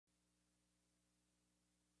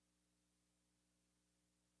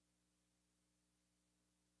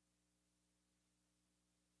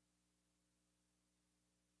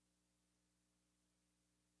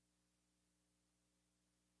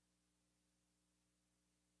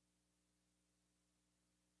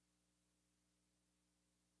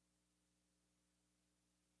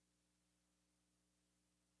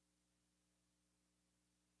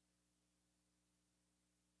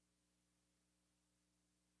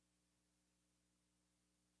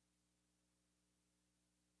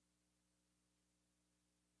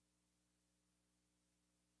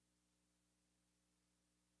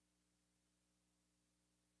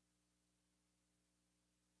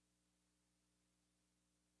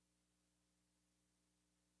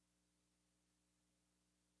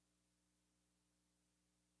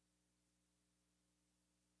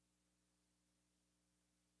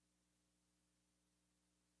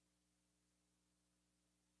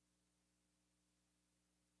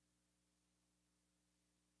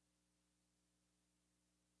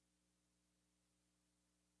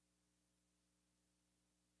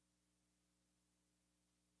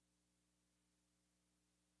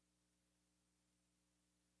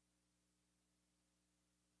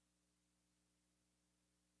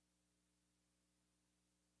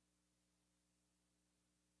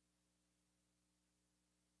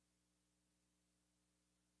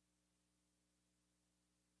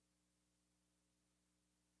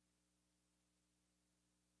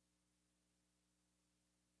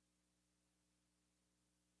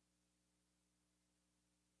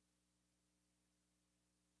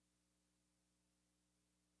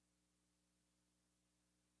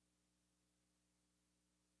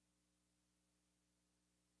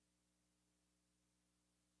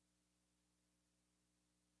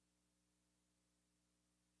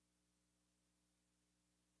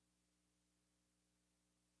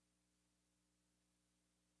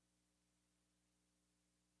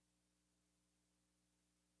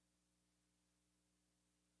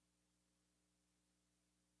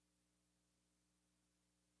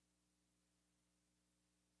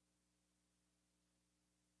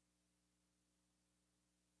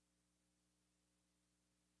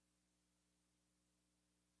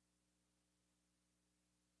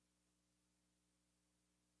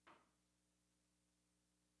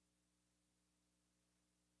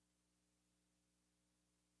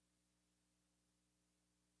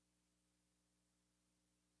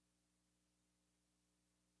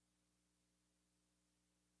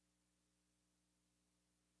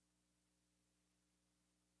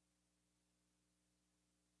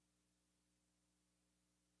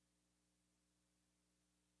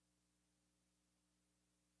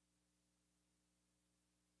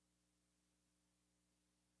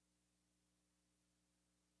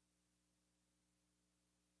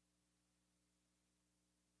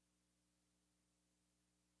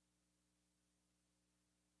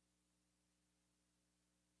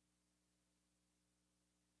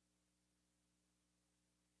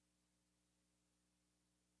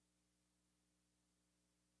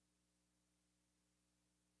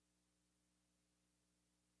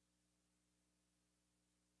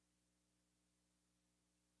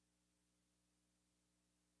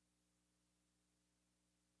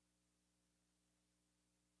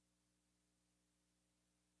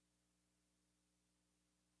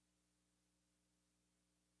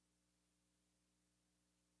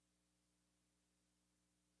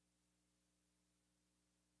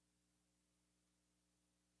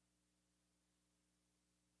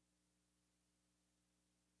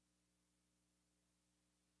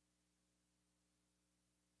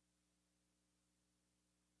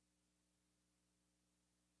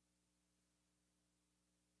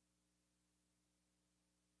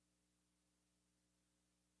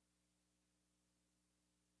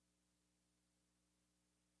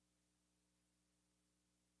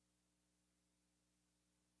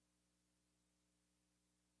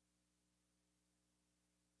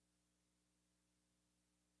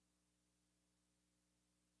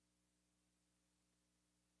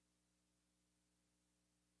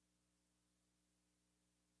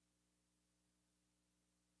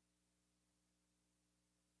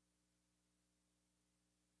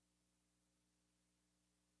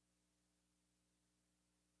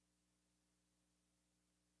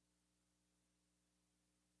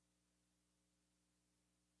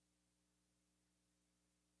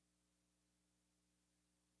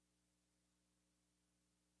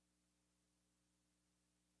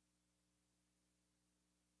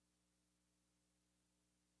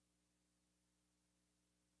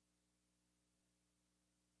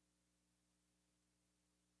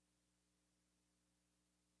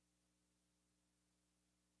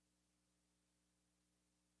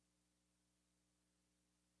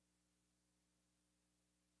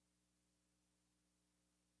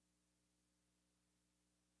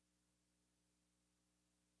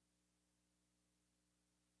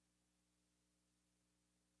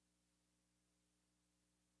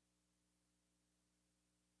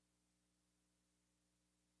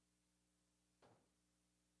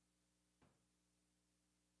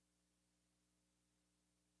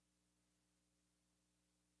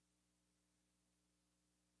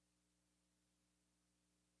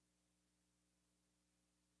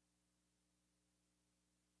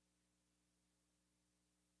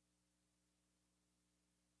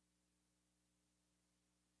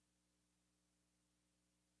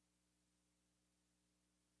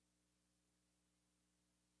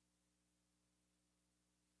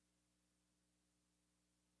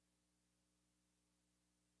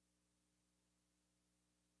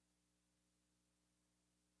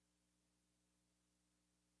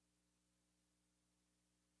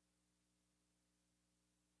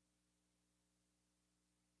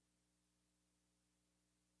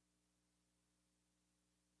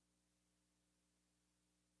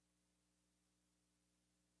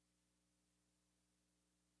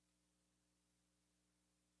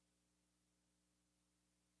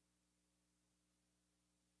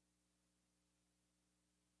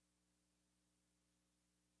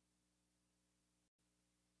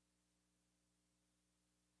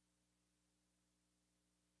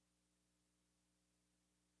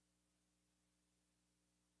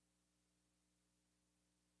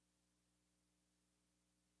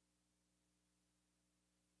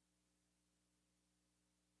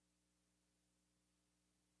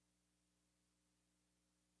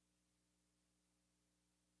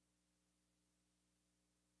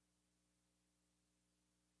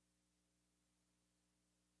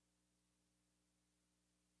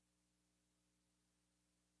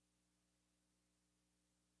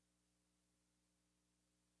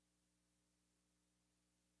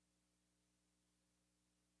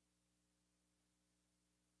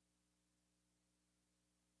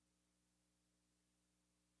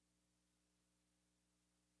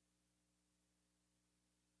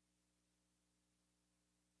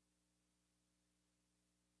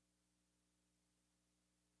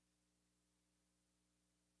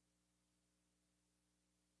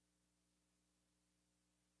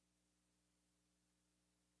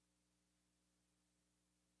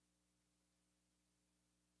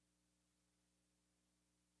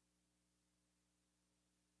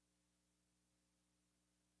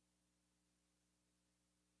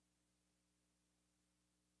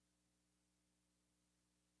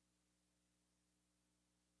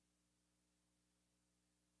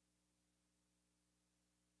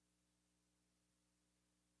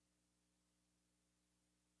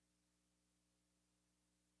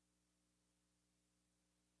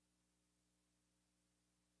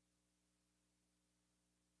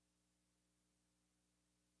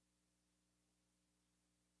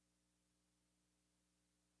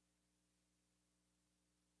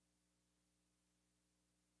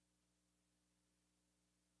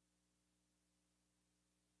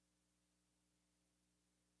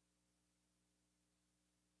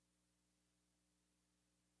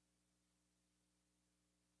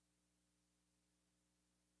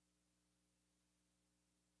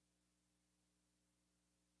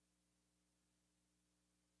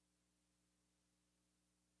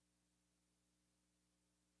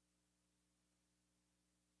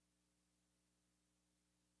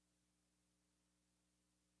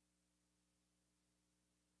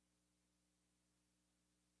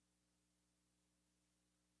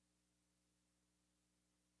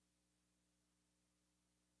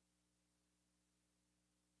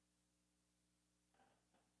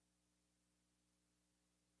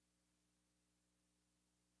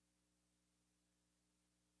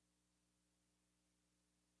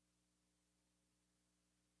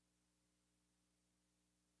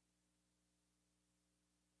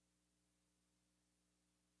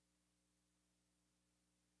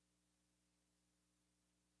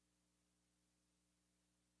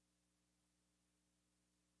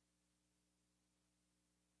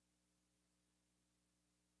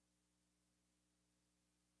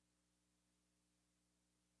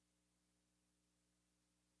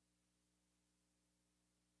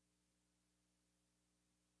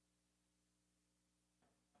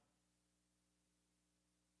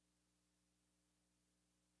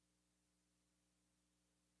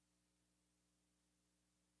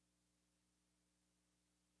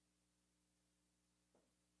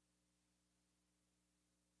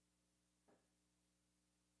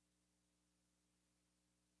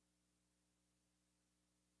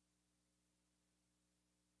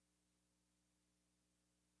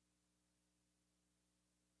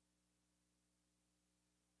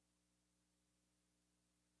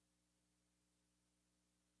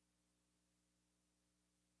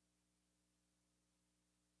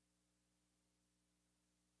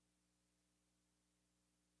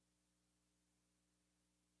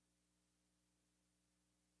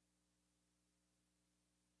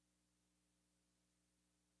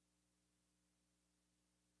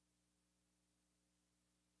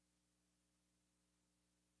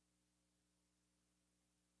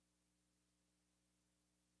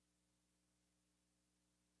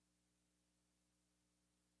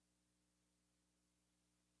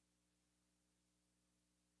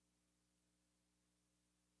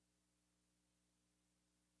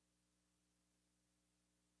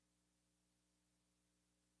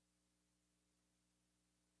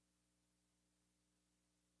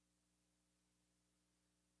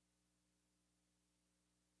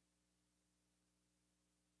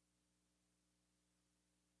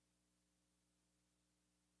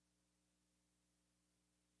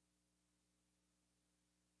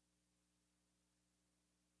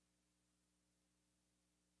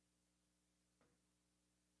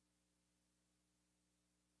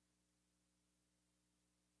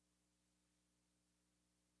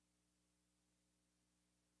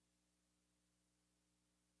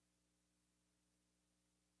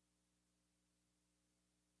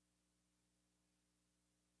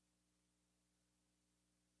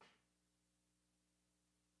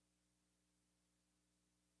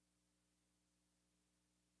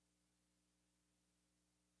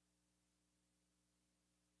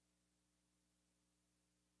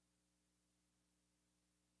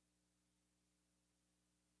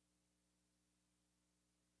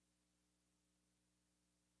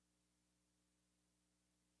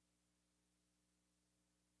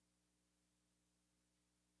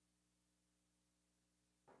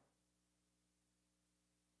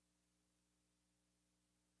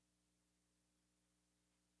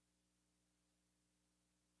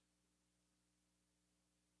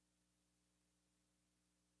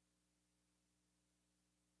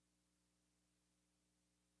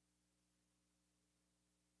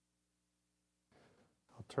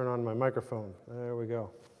Turn on my microphone. There we go.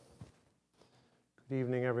 Good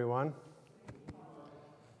evening, everyone.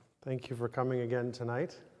 Thank you for coming again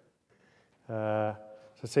tonight.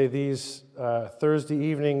 These Thursday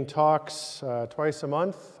evening talks twice a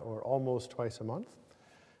month, or almost twice a month,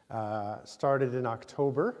 started in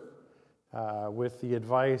October with the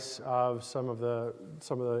advice of some of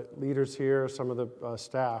the leaders here, some of the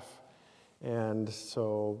staff, and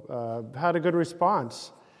so had a good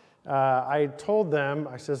response. I told them,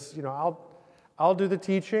 I says, I'll do the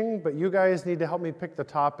teaching, but you guys need to help me pick the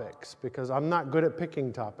topics because I'm not good at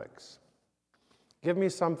picking topics. Give me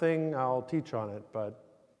something, I'll teach on it, but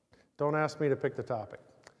don't ask me to pick the topic.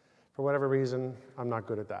 For whatever reason, I'm not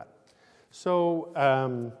good at that.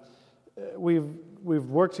 So we've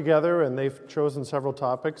worked together and they've chosen several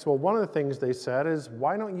topics. Well, one of the things they said is,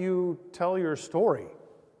 why don't you tell your story?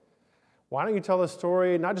 Why don't you tell the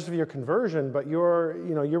story, not just of your conversion, but your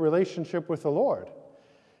relationship with the Lord?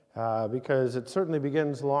 Because it certainly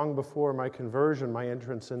begins long before my conversion, my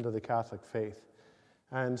entrance into the Catholic faith.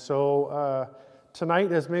 And so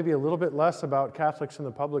tonight is maybe a little bit less about Catholics in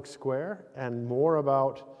the public square and more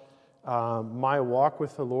about my walk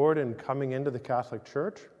with the Lord and coming into the Catholic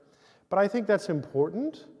Church. But I think that's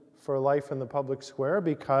important for life in the public square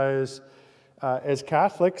because as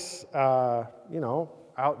Catholics,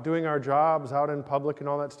 out doing our jobs, out in public and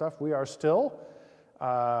all that stuff, we are still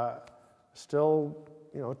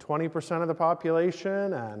 20% of the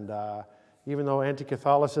population, and even though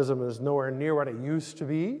anti-Catholicism is nowhere near what it used to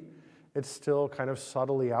be, it's still kind of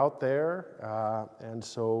subtly out there, and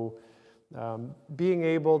so being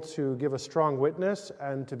able to give a strong witness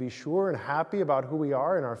and to be sure and happy about who we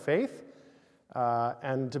are in our faith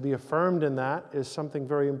and to be affirmed in that is something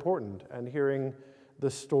very important. And hearing the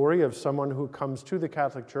story of someone who comes to the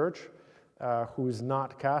Catholic Church, who is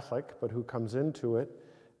not Catholic, but who comes into it,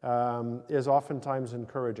 is oftentimes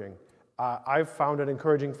encouraging. I've found it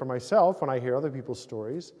encouraging for myself when I hear other people's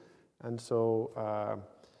stories, and so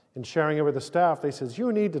in sharing it with the staff, they says,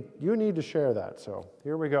 you need to share that. So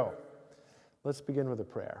here we go. Let's begin with a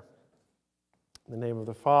prayer. In the name of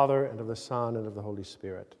the Father, and of the Son, and of the Holy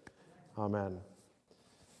Spirit. Amen.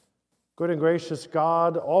 Good and gracious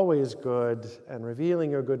God, always good, and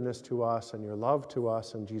revealing your goodness to us and your love to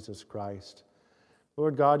us in Jesus Christ.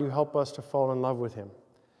 Lord God, you help us to fall in love with him,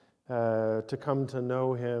 to come to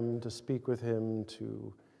know him, to speak with him,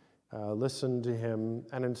 to listen to him,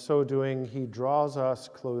 and in so doing, he draws us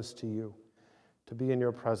close to you, to be in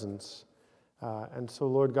your presence. And so,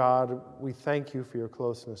 Lord God, we thank you for your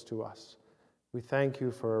closeness to us. We thank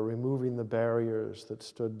you for removing the barriers that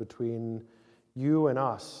stood between you and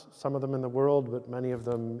us, some of them in the world, but many of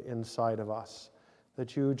them inside of us,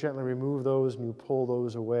 that you gently remove those and you pull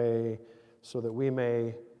those away so that we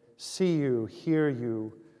may see you, hear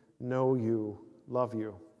you, know you, love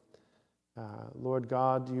you. Lord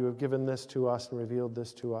God, you have given this to us and revealed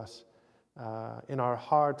this to us in our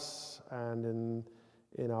hearts and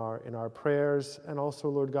in our prayers, and also,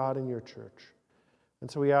 Lord God, in your church. And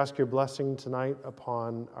so we ask your blessing tonight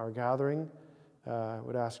upon our gathering.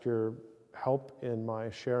 Would ask your help in my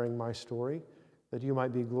sharing my story, that you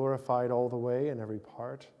might be glorified all the way in every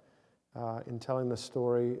part, in telling the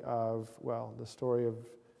story of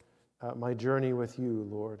my journey with you,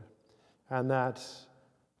 Lord, and that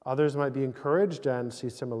others might be encouraged and see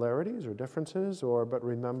similarities or differences, but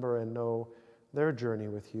remember and know their journey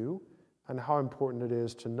with you and how important it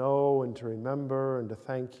is to know and to remember and to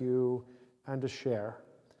thank you and to share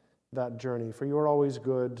that journey. For you are always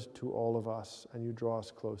good to all of us and you draw us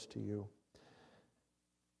close to you.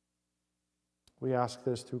 We ask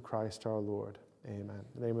this through Christ our Lord. Amen.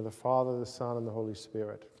 In the name of the Father, the Son, and the Holy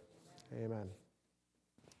Spirit. Amen.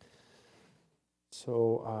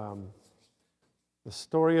 So, the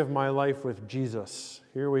story of my life with Jesus.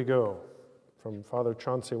 Here we go, from Father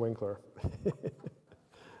Chauncey Winkler.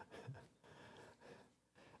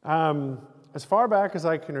 As far back as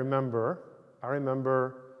I can remember, I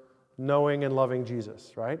remember knowing and loving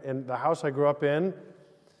Jesus, right? In the house I grew up in,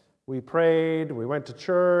 we prayed, we went to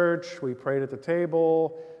church, we prayed at the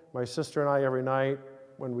table. My sister and I, every night,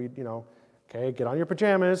 when we, okay, get on your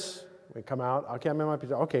pajamas. We come out, okay, I'm in my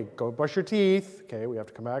pajamas. Okay, go brush your teeth. Okay, we have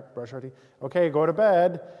to come back, brush our teeth. Okay, go to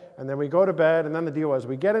bed. And then we go to bed, and then the deal was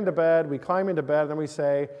we get into bed, we climb into bed, and then we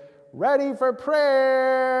say, ready for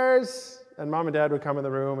prayers. And Mom and Dad would come in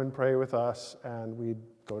the room and pray with us, and we'd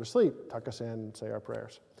go to sleep, tuck us in, and say our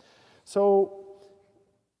prayers. So,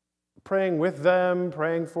 praying with them,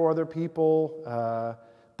 praying for other people,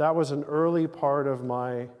 that was an early part of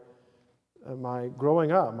my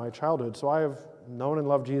growing up, my childhood. So I have known and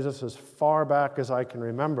loved Jesus as far back as I can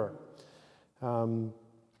remember.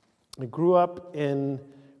 I grew up in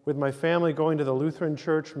with my family going to the Lutheran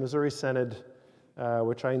Church, Missouri Synod,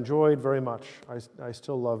 which I enjoyed very much. I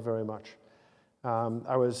still love very much.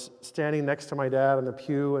 I was standing next to my dad in the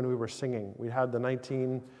pew, and we were singing. We had the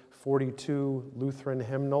 1942 Lutheran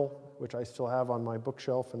hymnal, which I still have on my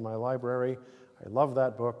bookshelf in my library. I love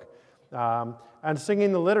that book. And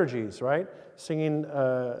singing the liturgies, right? Singing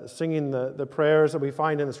the prayers that we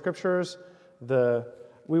find in the scriptures.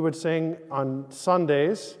 We would sing on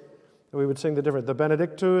Sundays. We would sing the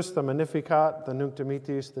Benedictus, the Magnificat, the Nunc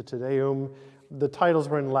Dimittis, the Te Deum. The titles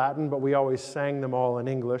were in Latin, but we always sang them all in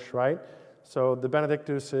English, right? So the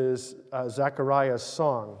Benedictus is Zechariah's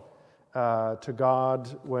song to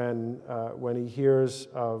God when he hears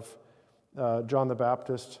of John the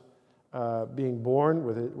Baptist being born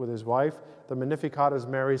with his wife. The Magnificat is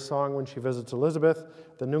Mary's song when she visits Elizabeth.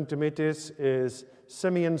 The Nunc Dimittis is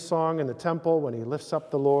Simeon's song in the temple when he lifts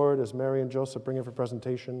up the Lord as Mary and Joseph bring him for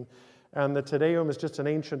presentation. And the Te Deum is just an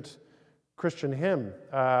ancient Christian hymn,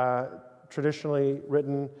 traditionally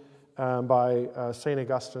written by St.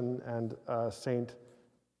 Augustine and St.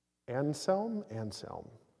 Anselm.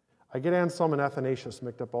 I get Anselm and Athanasius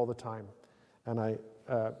mixed up all the time.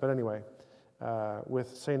 But anyway,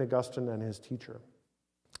 with St. Augustine and his teacher.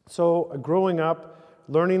 So growing up,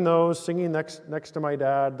 learning those, singing next to my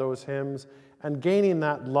dad, those hymns, and gaining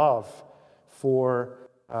that love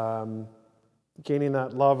of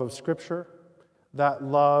Scripture, that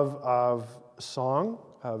love of song,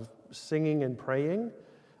 of singing and praying,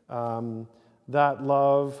 that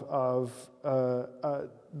love of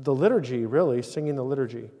the liturgy, really, singing the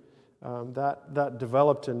liturgy, that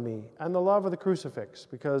developed in me. And the love of the crucifix,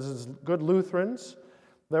 because as good Lutherans,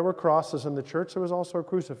 there were crosses in the church, there was also a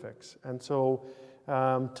crucifix. And so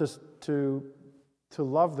to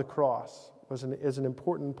love the cross is an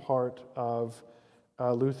important part of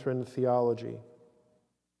Lutheran theology.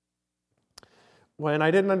 When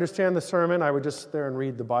I didn't understand the sermon, I would just sit there and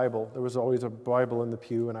read the Bible. There was always a Bible in the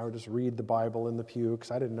pew, and I would just read the Bible in the pew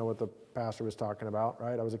because I didn't know what the pastor was talking about,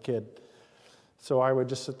 right? I was a kid. So I would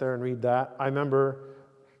just sit there and read that. I remember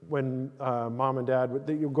when Mom and Dad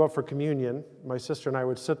would go up for communion, my sister and I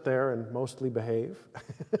would sit there and mostly behave,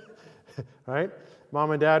 right?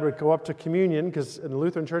 Mom and Dad would go up to communion because in the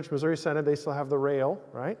Lutheran Church, Missouri Synod, they still have the rail,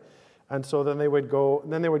 right? And so then they would go,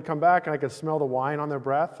 and then they would come back, and I could smell the wine on their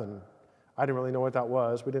breath, and I didn't really know what that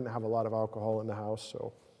was. We didn't have a lot of alcohol in the house,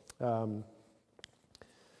 so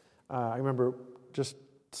I remember just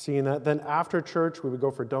seeing that. Then after church, we would go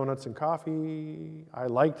for donuts and coffee. I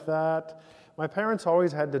liked that. My parents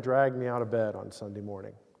always had to drag me out of bed on Sunday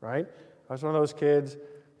morning, right? I was one of those kids.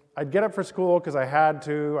 I'd get up for school because I had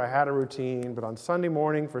to. I had a routine. But on Sunday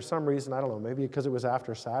morning, for some reason, I don't know, maybe because it was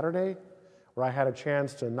after Saturday, where I had a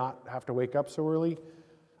chance to not have to wake up so early,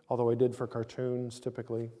 although I did for cartoons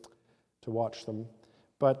typically, to watch them.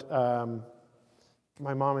 But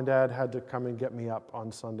my mom and dad had to come and get me up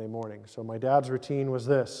on Sunday morning. So my dad's routine was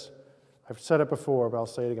this. I've said it before, but I'll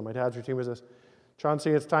say it again. My dad's routine was this. Chauncey,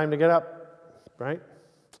 it's time to get up, right?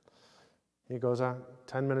 He goes on.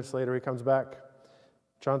 10 minutes later, he comes back.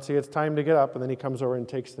 Chauncey, it's time to get up. And then he comes over and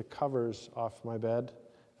takes the covers off my bed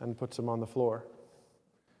and puts them on the floor.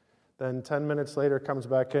 Then 10 minutes later, comes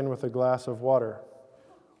back in with a glass of water.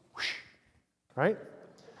 Whoosh, right?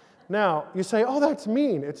 Now, you say, oh, that's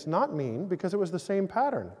mean. It's not mean because it was the same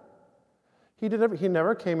pattern. He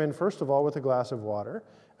never came in, first of all, with a glass of water,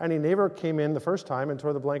 and he never came in the first time and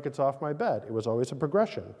tore the blankets off my bed. It was always a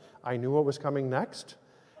progression. I knew what was coming next,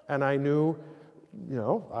 and I knew,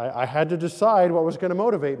 I had to decide what was going to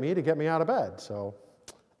motivate me to get me out of bed. So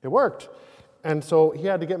it worked. And so he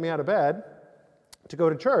had to get me out of bed to go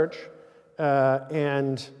to church,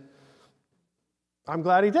 and I'm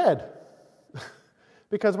glad he did.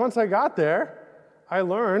 Because once I got there, I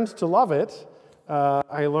learned to love it.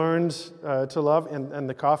 I learned to love, and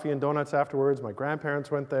the coffee and donuts afterwards. My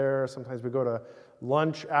grandparents went there. Sometimes we go to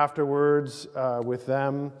lunch afterwards with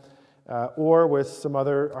them, or with some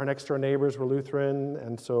our next door neighbors were Lutheran,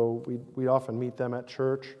 and so we'd often meet them at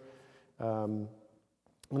church. And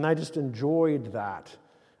I just enjoyed that.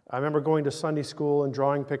 I remember going to Sunday school and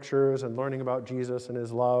drawing pictures and learning about Jesus and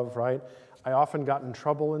his love, right? I often got in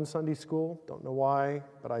trouble in Sunday school. Don't know why,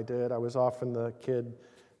 but I did. I was often the kid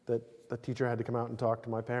that the teacher had to come out and talk to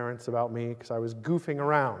my parents about me because I was goofing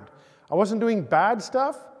around. I wasn't doing bad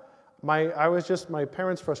stuff. My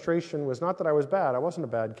parents' frustration was not that I was bad. I wasn't a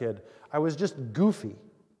bad kid. I was just goofy,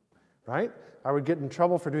 right? I would get in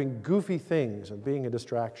trouble for doing goofy things and being a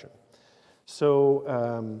distraction.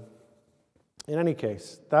 So in any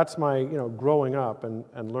case, that's my growing up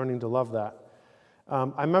and learning to love that.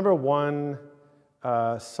 I remember one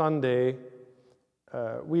Sunday,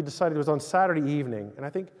 we decided it was on Saturday evening, and I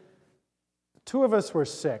think two of us were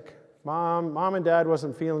sick. Mom and Dad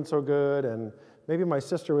wasn't feeling so good, and maybe my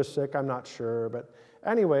sister was sick, I'm not sure. But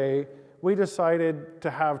anyway, we decided to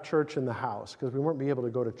have church in the house because we weren't be able to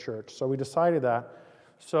go to church. So we decided that.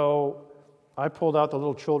 So I pulled out the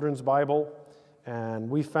little children's Bible, and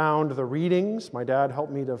we found the readings. My dad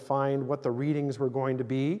helped me to find what the readings were going to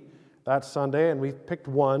be that Sunday, and we picked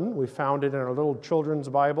one. We found it in our little children's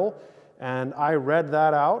Bible, and I read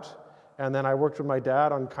that out, and then I worked with my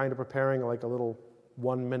dad on kind of preparing like a little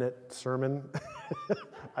 1-minute sermon.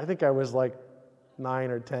 I think I was like 9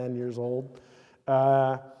 or 10 years old.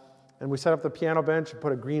 And we set up the piano bench and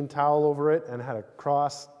put a green towel over it and had a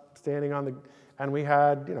cross standing on the, and we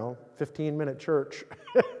had, 15-minute church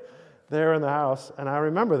there in the house. And I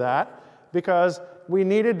remember that because we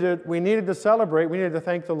needed to celebrate, we needed to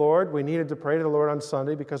thank the Lord, we needed to pray to the Lord on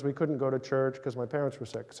Sunday because we couldn't go to church because my parents were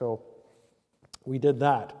sick. So we did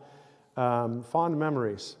that. Fond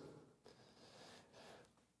memories.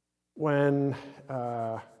 When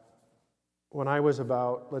I was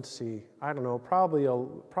about, let's see, I don't know, probably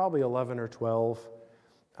 11 or 12,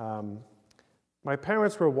 my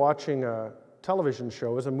parents were watching a television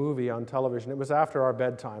show. It was a movie on television. It was after our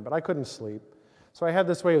bedtime, but I couldn't sleep. So I had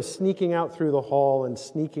this way of sneaking out through the hall and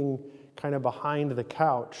sneaking kind of behind the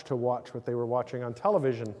couch to watch what they were watching on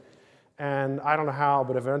television. And I don't know how,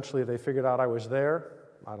 but eventually they figured out I was there.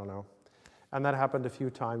 I don't know. And that happened a few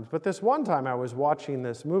times. But this one time I was watching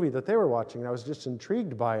this movie that they were watching, and I was just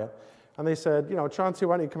intrigued by it. And they said, Chauncey,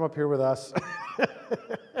 why don't you come up here with us,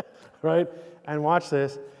 right, and watch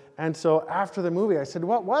this. And so after the movie, I said,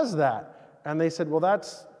 what was that? And they said, well,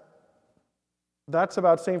 that's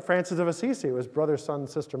about St. Francis of Assisi. It was Brother, Sun,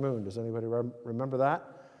 Sister, Moon. Does anybody remember that?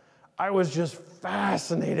 I was just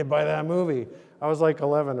fascinated by that movie. I was like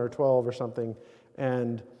 11 or 12 or something.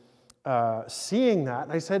 And seeing that,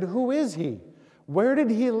 and I said, who is he? Where did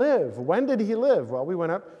he live? When did he live? Well, we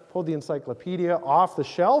went up, pulled the encyclopedia off the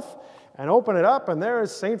shelf, and opened it up, and there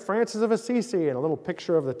is St. Francis of Assisi, and a little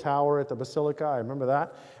picture of the tower at the Basilica. I remember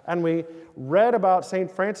that. And we read about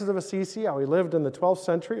St. Francis of Assisi, how he lived in the 12th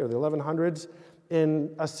century or the 1100s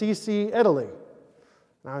in Assisi, Italy.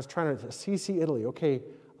 And I was trying to, Assisi, Italy, okay,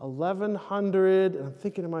 1100, and I'm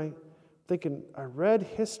thinking, I read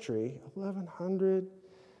history, 1100.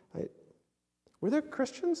 Were there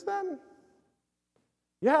Christians then?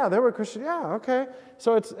 Yeah, there were Christians. Yeah, okay.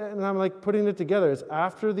 So and I'm like putting it together. It's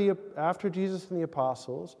after Jesus and the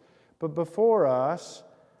apostles, but before us.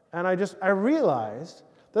 And I realized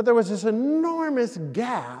that there was this enormous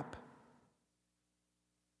gap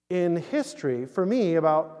in history for me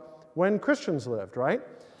about when Christians lived, right?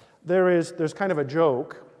 There's kind of a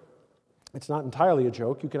joke. It's not entirely a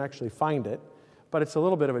joke. You can actually find it, but it's a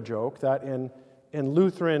little bit of a joke that in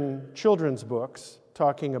Lutheran children's books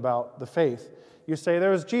talking about the faith, you say there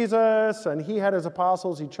was Jesus, and he had his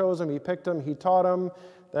apostles, he chose them, he picked them, he taught them,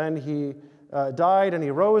 then he died and he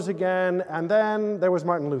rose again, and then there was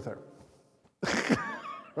Martin Luther.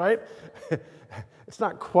 Right? It's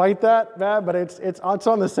not quite that bad, but it's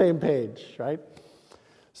on the same page, right?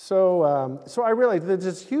 So I realized there's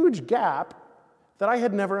this huge gap that I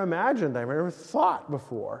had never imagined, I never thought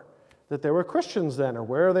before, that there were Christians then, or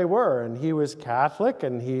where they were, and he was Catholic,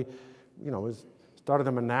 and he, started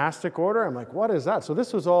a monastic order. I'm like, what is that? So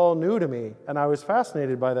this was all new to me, and I was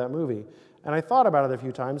fascinated by that movie. And I thought about it a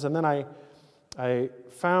few times, and then I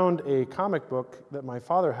found a comic book that my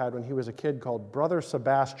father had when he was a kid called Brother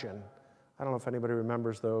Sebastian. I don't know if anybody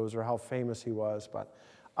remembers those or how famous he was, but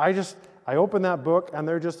I opened that book, and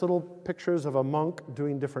they're just little pictures of a monk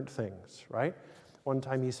doing different things, right? One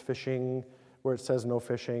time he's fishing where it says no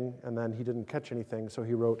fishing, and then he didn't catch anything, so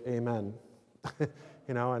he wrote amen.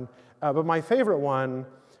 But my favorite one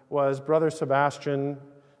was Brother Sebastian,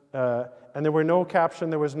 and there were no caption,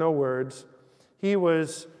 there was no words. He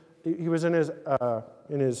was in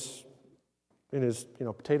his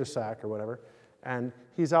potato sack or whatever, and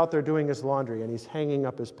he's out there doing his laundry, and he's hanging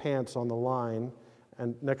up his pants on the line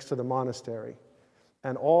and next to the monastery,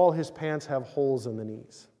 and all his pants have holes in the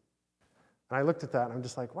knees. And I looked at that, and I'm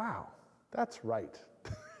just like, wow, that's right.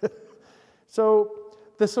 So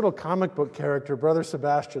this little comic book character, Brother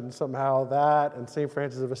Sebastian, somehow that and St.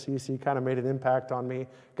 Francis of Assisi kind of made an impact on me,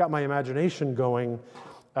 got my imagination going,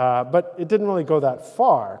 but it didn't really go that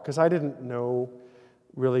far because I didn't know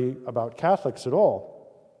really about Catholics at all.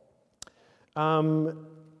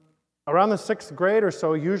 Around the 6th grade or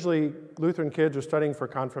so, usually Lutheran kids are studying for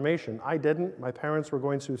confirmation. I didn't. My parents were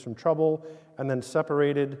going through some trouble and then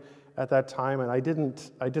separated at that time, and I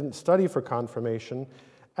didn't study for confirmation.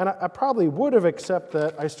 And I probably would have, except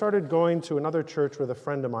that I started going to another church with a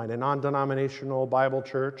friend of mine, a non-denominational Bible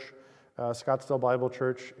church, Scottsdale Bible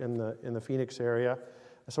Church in the Phoenix area.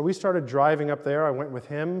 So we started driving up there. I went with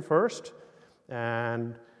him first,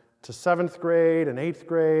 and to 7th grade and 8th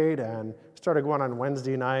grade, and started going on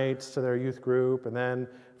Wednesday nights to their youth group, and then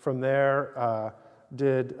from there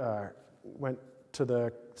went to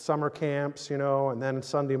the summer camps, and then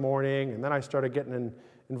Sunday morning, and then I started getting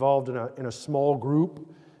involved in a small group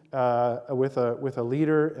with a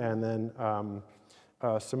leader, and then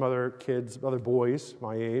some other kids, other boys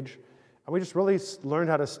my age. And we just really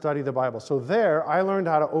learned how to study the Bible. So there, I learned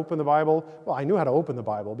how to open the Bible. Well, I knew how to open the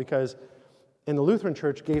Bible because in the Lutheran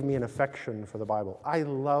church gave me an affection for the Bible. I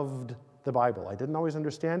loved the Bible. I didn't always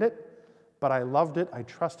understand it, but I loved it. I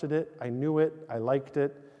trusted it. I knew it. I liked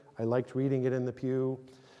it. I liked reading it in the pew.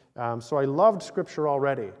 So I loved Scripture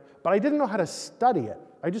already, but I didn't know how to study it.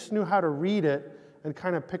 I just knew how to read it and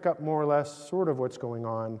kind of pick up more or less sort of what's going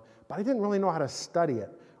on, but I didn't really know how to study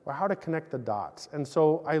it or how to connect the dots. And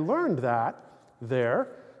so I learned that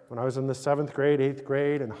there when I was in the 7th grade, 8th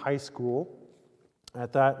grade, and high school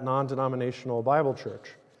at that non-denominational Bible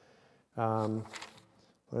church.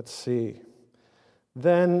 Let's see.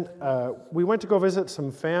 Then we went to go visit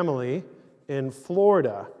some family in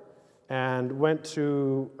Florida, and they went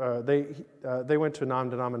to a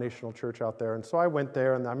non-denominational church out there. And so I went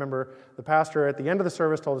there, and I remember the pastor at the end of the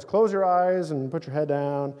service told us, close your eyes and put your head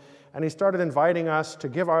down. And he started inviting us to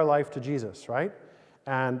give our life to Jesus, right?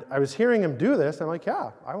 And I was hearing him do this, and I'm like,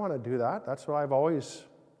 yeah, I want to do that. That's what I've always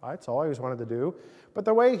wanted to do. But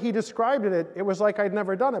the way he described it was like I'd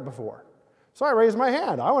never done it before. So I raised my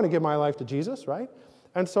hand. I want to give my life to Jesus, right?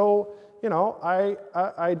 And so,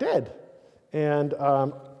 I did. And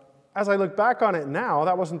as I look back on it now,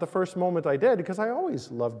 that wasn't the first moment I did, because I always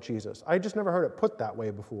loved Jesus. I just never heard it put that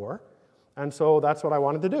way before. And so that's what I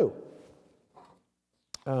wanted to do.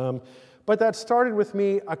 But that started with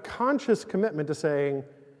me a conscious commitment to saying,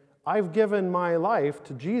 I've given my life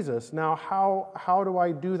to Jesus. Now, how do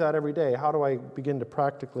I do that every day? How do I begin to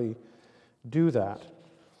practically do that?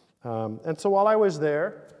 And so while I was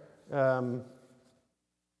there,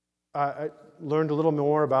 I learned a little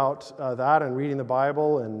more about that and reading the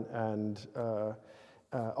Bible, and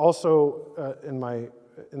also in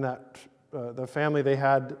the family they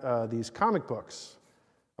had these comic books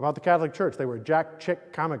about the Catholic Church. They were Jack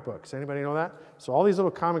Chick comic books. Anybody know that? So all these little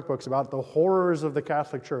comic books about the horrors of the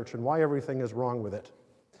Catholic Church and why everything is wrong with it.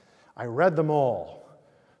 I read them all,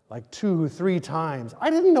 like 2-3 times. I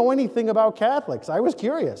didn't know anything about Catholics. I was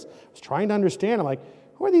curious. I was trying to understand. I'm like,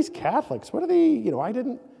 who are these Catholics? What are they? I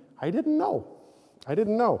didn't know. I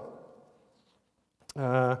didn't know.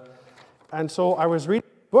 And so I was reading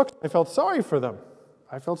books. I felt sorry for them.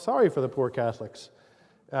 I felt sorry for the poor Catholics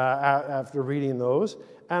after reading those.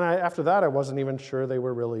 And after that, I wasn't even sure they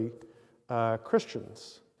were really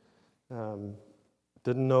Christians.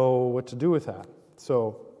 Didn't know what to do with that.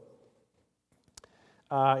 So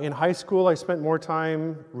in high school, I spent more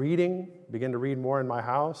time reading, began to read more in my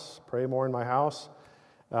house, pray more in my house.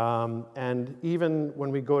 And even when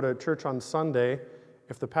we go to church on Sunday,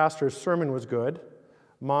 if the pastor's sermon was good,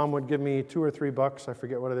 Mom would give me $2 or $3, I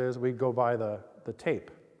forget what it is. We'd go buy the tape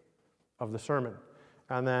of the sermon.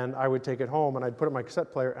 And then I would take it home, and I'd put it in my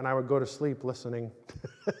cassette player, and I would go to sleep listening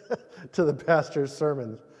to the pastor's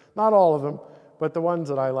sermons. Not all of them, but the ones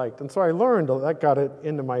that I liked. And so I learned, that got it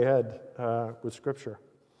into my head with Scripture.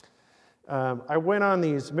 I went on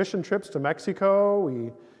these mission trips to Mexico.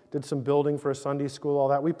 We did some building for a Sunday school, all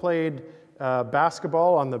that. We played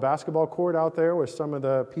basketball on the basketball court out there with some of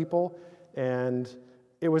the people, and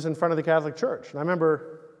it was in front of the Catholic Church. And I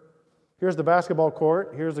remember, here's the basketball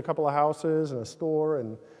court, here's a couple of houses and a store,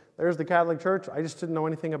 and there's the Catholic Church. I just didn't know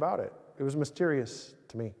anything about it. It was mysterious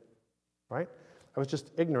to me, right? I was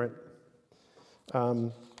just ignorant.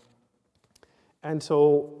 And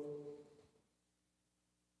so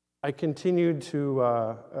I continued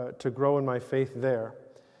to grow in my faith there.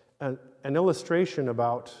 An illustration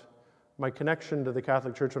about my connection to the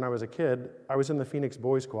Catholic Church when I was a kid, I was in the Phoenix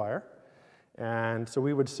Boys Choir, and so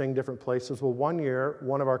we would sing different places. Well, one year,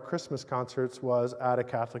 one of our Christmas concerts was at a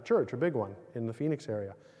Catholic church, a big one in the Phoenix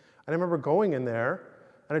area. And I remember going in there,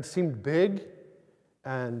 and it seemed big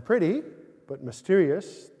and pretty, but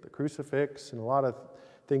mysterious, the crucifix and a lot of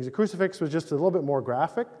things. The crucifix was just a little bit more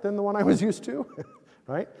graphic than the one I was used to,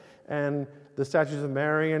 right? And the statues of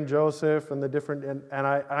Mary and Joseph and the different, and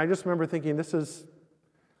I just remember thinking, this is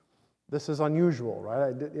unusual,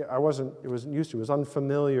 right? I wasn't used to, it was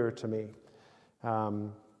unfamiliar to me.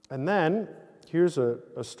 And then, here's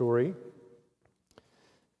a story.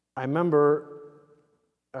 I remember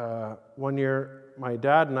one year, my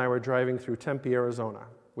dad and I were driving through Tempe, Arizona,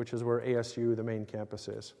 which is where ASU, the main campus,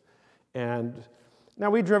 is. And now,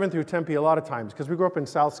 we'd driven through Tempe a lot of times because we grew up in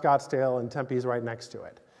South Scottsdale, and Tempe's right next to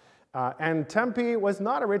it. And Tempe was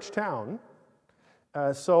not a rich town,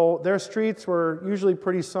 so their streets were usually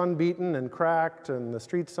pretty sun-beaten and cracked, and the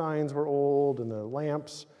street signs were old, and the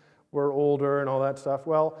lamps were older, and all that stuff.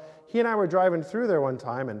 Well, he and I were driving through there one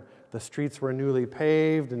time, and the streets were newly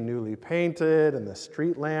paved and newly painted, and the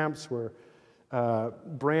street lamps were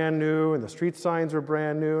brand new, and the street signs were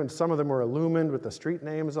brand new, and some of them were illumined with the street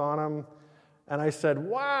names on them. And I said,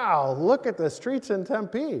 wow, look at the streets in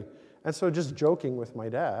Tempe. And so just joking with my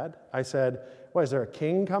dad, I said, what, is there a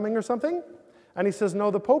king coming or something? And he says,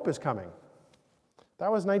 no, the Pope is coming. That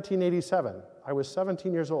was 1987. I was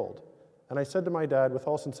 17 years old. And I said to my dad with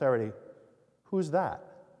all sincerity, who's that?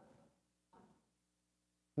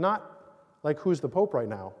 Not like, who's the Pope right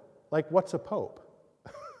now? Like, what's a Pope?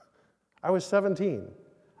 I was 17.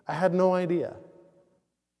 I had no idea.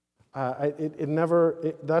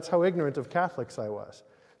 That's how ignorant of Catholics I was.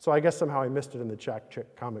 So I guess somehow I missed it in the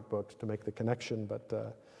Czech comic books to make the connection,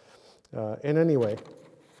 but in any way.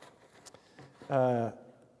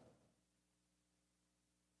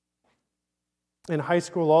 In high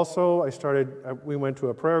school also, we went to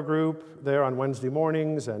a prayer group there on Wednesday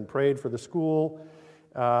mornings and prayed for the school.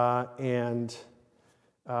 I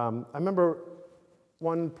remember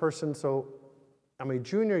one person, so I'm a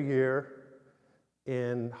junior year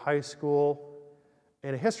in high school.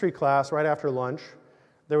 In a history class, right after lunch,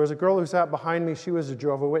 there was a girl who sat behind me. She was a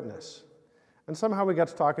Jehovah's Witness. And somehow we got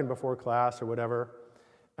to talking before class or whatever.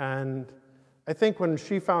 And I think when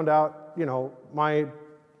she found out, my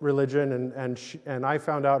religion and I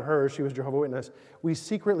found out hers, she was Jehovah's Witness, we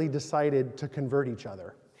secretly decided to convert each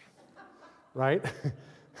other, right?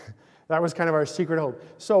 That was kind of our secret hope.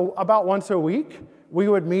 So about once a week, we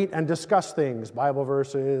would meet and discuss things, Bible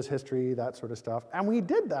verses, history, that sort of stuff. And we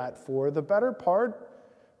did that for the better part,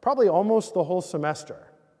 probably almost the whole semester,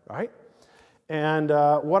 right? And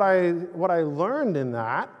what I learned in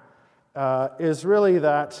that is really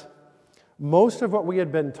that most of what we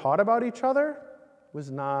had been taught about each other was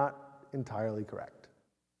not entirely correct.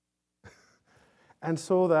 And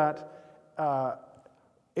so that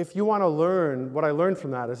if you want to learn, what I learned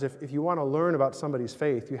from that is if you want to learn about somebody's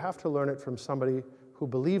faith, you have to learn it from somebody who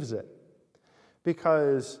believes it.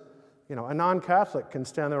 Because, a non-Catholic can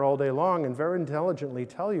stand there all day long and very intelligently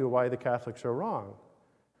tell you why the Catholics are wrong.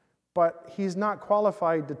 But he's not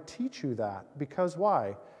qualified to teach you that. Because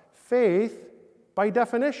why? Faith, by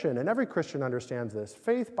definition, and every Christian understands this,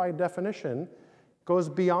 faith by definition goes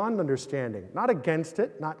beyond understanding. Not against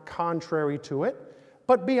it, not contrary to it,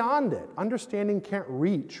 but beyond it. Understanding can't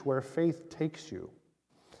reach where faith takes you.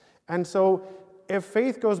 And so, if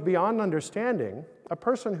faith goes beyond understanding, a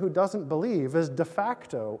person who doesn't believe is de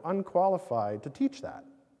facto unqualified to teach that.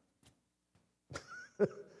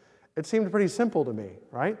 It seemed pretty simple to me,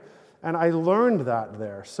 right? And I learned that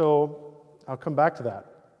there. So I'll come back to that.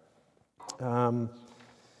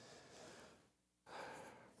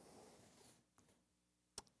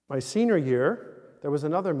 My senior year, there was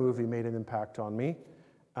another movie made an impact on me.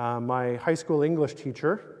 My high school English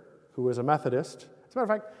teacher, who was a Methodist, as a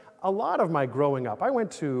matter of fact, a lot of my growing up, I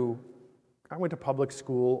went to public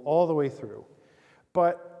school all the way through.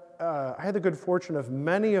 But I had the good fortune of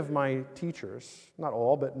many of my teachers, not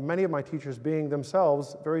all, but many of my teachers being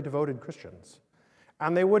themselves very devoted Christians.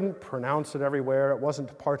 And they wouldn't pronounce it everywhere. It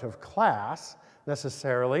wasn't part of class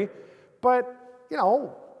necessarily. But,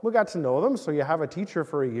 we got to know them. So you have a teacher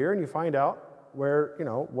for a year and you find out where,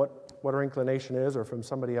 what her inclination is, or from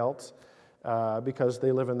somebody else because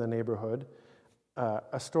they live in the neighborhood.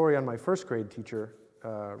 A story on my first grade teacher,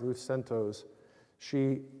 Ruth Sentos,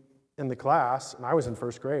 she, in the class, and I was in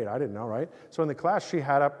first grade, I didn't know, right? So in the class, she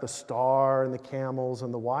had up the star and the camels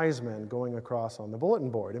and the wise men going across on the bulletin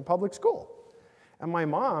board in public school. And my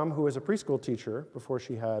mom, who was a preschool teacher before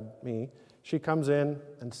she had me, she comes in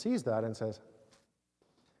and sees that and says,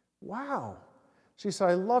 wow. She said,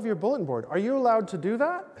 I love your bulletin board. Are you allowed to do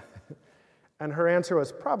that? And her answer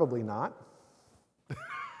was, probably not.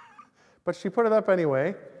 But she put it up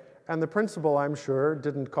anyway, and the principal, I'm sure,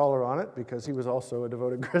 didn't call her on it because he was also a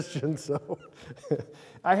devoted Christian. So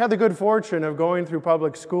I had the good fortune of going through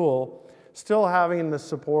public school, still having the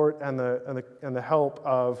support and the help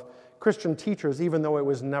of Christian teachers, even though it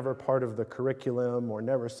was never part of the curriculum or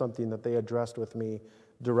never something that they addressed with me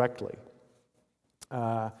directly.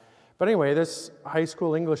 But anyway, this high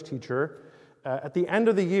school English teacher, at the end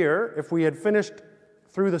of the year, if we had finished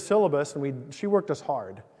through the syllabus, and she worked us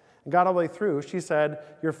hard, and got all the way through, she said,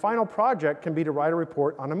 your final project can be to write a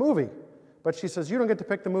report on a movie. But she says, you don't get to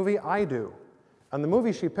pick the movie, I do. And the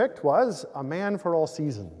movie she picked was A Man for All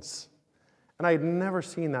Seasons. And I had never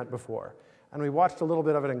seen that before. And we watched a little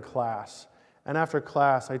bit of it in class. And after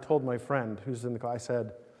class, I told my friend who's in the class, I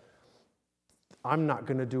said, I'm not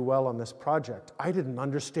going to do well on this project. I didn't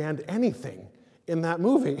understand anything in that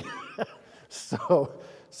movie.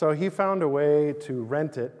 So he found a way to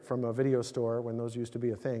rent it from a video store when those used to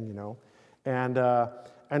be a thing, you know.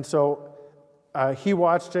 And so he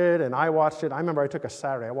watched it and I watched it. I remember I took a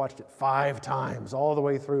Saturday. I watched it 5 times all the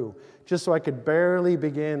way through just so I could barely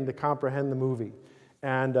begin to comprehend the movie.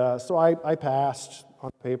 And so I passed on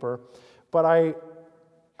paper, but I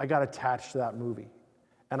got attached to that movie.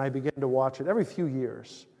 And I began to watch it every few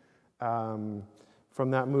years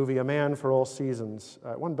from that movie, A Man for All Seasons.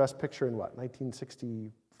 Won Best Picture in what,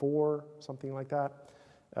 1964, something like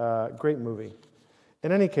that? Great movie.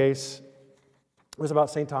 In any case, it was about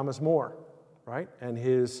St. Thomas More, right? And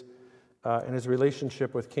his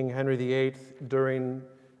relationship with King Henry VIII during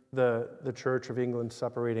the Church of England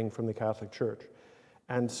separating from the Catholic Church.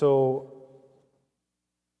 And so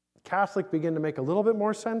Catholic began to make a little bit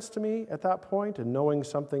more sense to me at that point, and knowing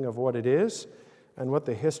something of what it is and what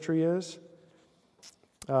the history is.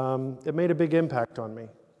 It made a big impact on me.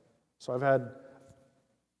 So I've had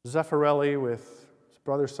Zeffirelli with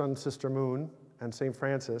Brother, Sun, Sister, Moon, and St.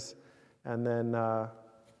 Francis, and then A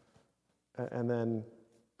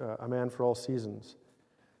Man for All Seasons.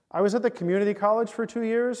 I was at the community college for 2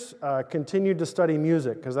 years, continued to study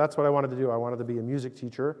music, because that's what I wanted to do. I wanted to be a music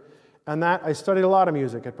teacher. And I studied a lot of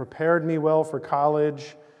music. It prepared me well for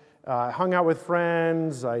college. I hung out with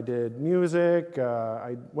friends. I did music.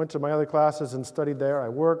 I went to my other classes and studied there. I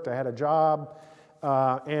worked. I had a job.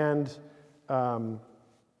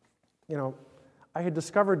 You know, I had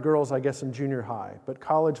discovered girls, I guess, in junior high. But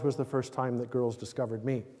college was the first time that girls discovered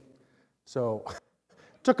me. So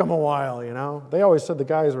it took them a while, you know. They always said the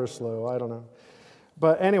guys were slow. I don't know.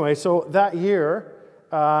 But anyway, so that year,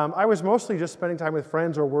 I was mostly just spending time with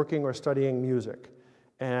friends or working or studying music.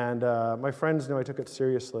 And my friends knew I took it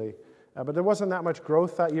seriously. But there wasn't that much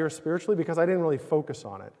growth that year spiritually because I didn't really focus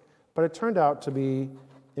on it. But it turned out to be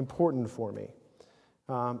important for me.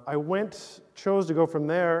 I chose to go from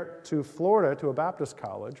there to Florida to a Baptist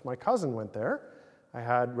college. My cousin went there. I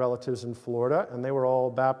had relatives in Florida, and they were all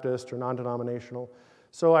Baptist or non-denominational.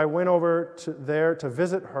 So I went over there to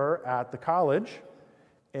visit her at the college,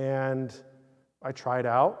 and I tried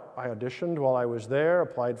out. I auditioned while I was there,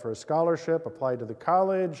 applied for a scholarship, applied to the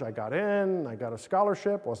college. I got in. I got a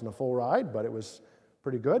scholarship. Wasn't a full ride, but it was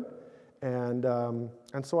pretty good. And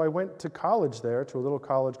so I went to college there, to a little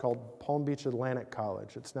college called Palm Beach Atlantic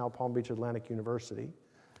College. It's now Palm Beach Atlantic University.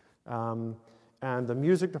 And the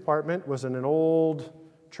music department was in an old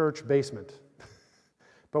church basement.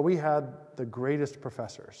 But we had the greatest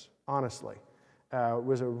professors, honestly. It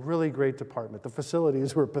was a really great department. The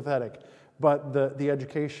facilities were pathetic, but the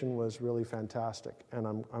education was really fantastic, and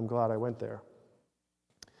I'm glad I went there.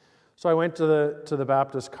 So I went to the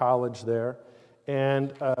Baptist college there,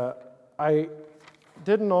 and I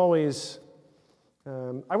didn't always.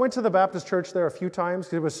 I went to the Baptist church there a few times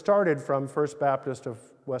because it was started from First Baptist of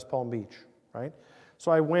West Palm Beach, right?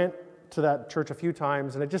 So I went to that church a few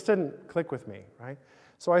times, and it just didn't click with me, right?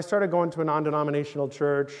 So I started going to a non-denominational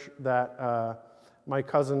church that my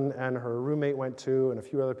cousin and her roommate went to, and a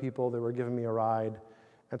few other people that were giving me a ride.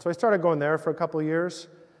 And so I started going there for a couple of years.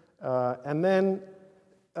 And then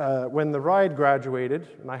when the ride graduated,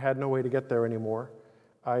 and I had no way to get there anymore,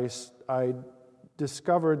 I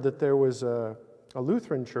discovered that there was a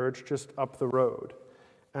Lutheran church just up the road.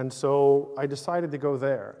 And so I decided to go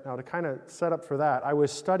there. Now, to kind of set up for that, I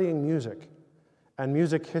was studying music and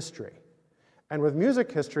music history. And with music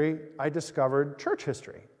history, I discovered church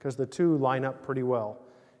history, because the two line up pretty well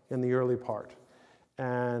in the early part.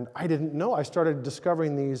 And I didn't know. I started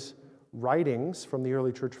discovering these writings from the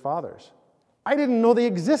early church fathers. I didn't know they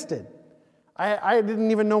existed. I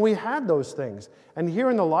didn't even know we had those things. And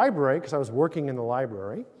here in the library, because I was working in the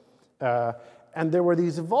library, and there were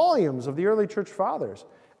these volumes of the early church fathers.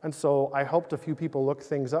 And so I helped a few people look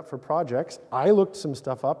things up for projects. I looked some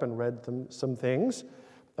stuff up and read some things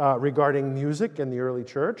regarding music in the early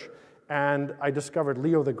church. And I discovered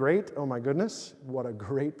Leo the Great. Oh my goodness, what a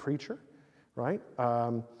great preacher, right?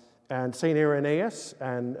 And St. Irenaeus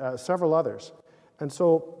and several others. And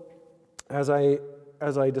so as I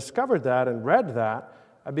discovered that and read that,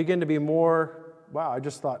 I began to be more, wow, I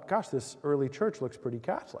just thought, gosh, this early church looks pretty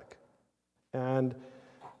Catholic. And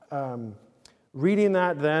reading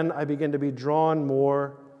that then, I began to be drawn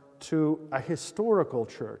more to a historical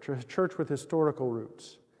church, a church with historical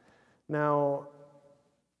roots. Now,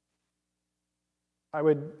 I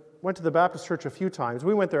would went to the Baptist church a few times.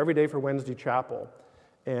 We went there every day for Wednesday chapel.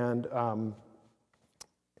 And I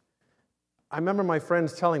remember my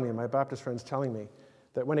Baptist friends telling me,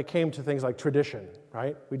 that when it came to things like tradition,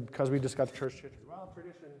 right? Because we discussed church history. Well,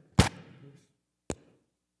 tradition.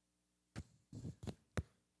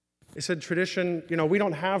 They said tradition, we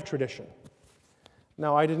don't have tradition.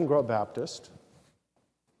 Now, I didn't grow up Baptist.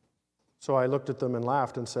 So I looked at them and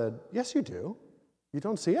laughed and said, yes, you do. You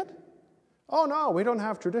don't see it? Oh, no, we don't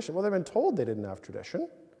have tradition. Well, they've been told they didn't have tradition,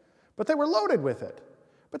 but they were loaded with it.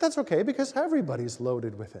 But that's okay because everybody's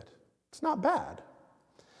loaded with it. It's not bad.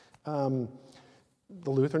 The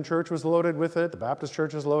Lutheran church was loaded with it. The Baptist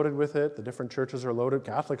church is loaded with it. The different churches are loaded.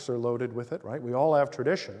 Catholics are loaded with it, right? We all have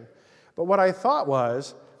tradition. But what I thought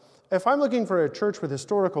was, if I'm looking for a church with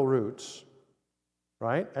historical roots,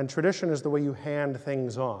 right, and tradition is the way you hand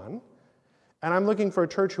things on, and I'm looking for a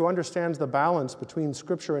church who understands the balance between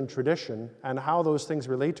Scripture and tradition and how those things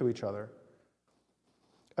relate to each other,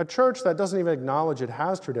 a church that doesn't even acknowledge it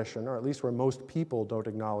has tradition, or at least where most people don't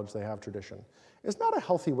acknowledge they have tradition, is not a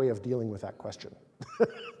healthy way of dealing with that question.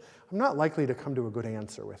 I'm not likely to come to a good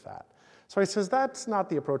answer with that. So he says, that's not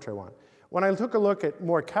the approach I want. When I took a look at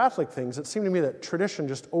more Catholic things, it seemed to me that tradition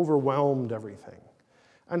just overwhelmed everything.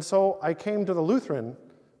 And so I came to the Lutheran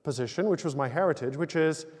position, which was my heritage,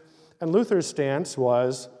 and Luther's stance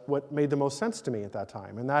was what made the most sense to me at that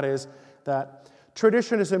time, and that is that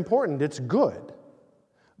tradition is important, it's good,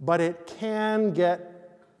 but it can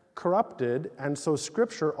get corrupted, and so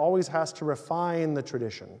Scripture always has to refine the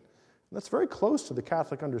tradition. And that's very close to the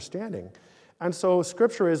Catholic understanding. And so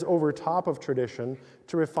Scripture is over top of tradition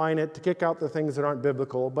to refine it, to kick out the things that aren't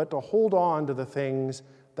biblical, but to hold on to the things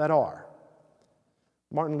that are.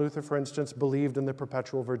 Martin Luther, for instance, believed in the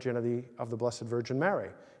perpetual virginity of the Blessed Virgin Mary.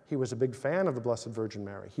 He was a big fan of the Blessed Virgin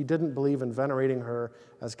Mary. He didn't believe in venerating her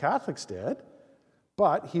as Catholics did,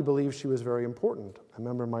 but he believed she was very important. I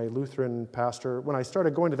remember my Lutheran pastor, when I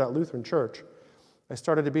started going to that Lutheran church, I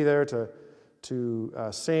started to be there to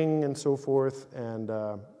sing and so forth, and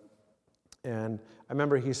I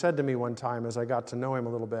remember he said to me one time as I got to know him a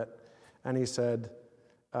little bit, and he says,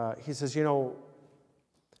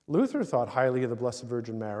 Luther thought highly of the Blessed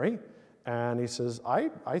Virgin Mary, and he says, I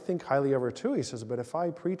think highly of her too. He says, but if I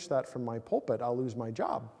preach that from my pulpit, I'll lose my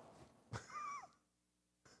job.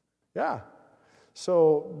 Yeah.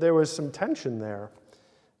 So there was some tension there.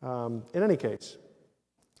 In any case,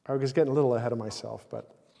 I was getting a little ahead of myself,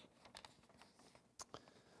 but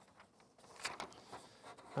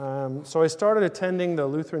so I started attending the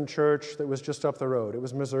Lutheran church that was just up the road. It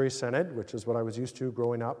was Missouri Synod, which is what I was used to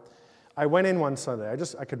growing up. I went in one Sunday.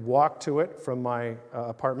 I could walk to it from my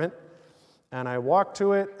apartment, and I walked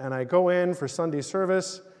to it, and I go in for Sunday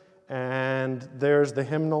service, and there's the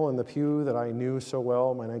hymnal in the pew that I knew so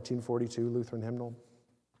well, my 1942 Lutheran hymnal.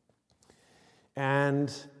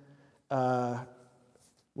 And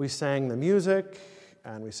we sang the music,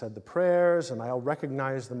 and we said the prayers, and I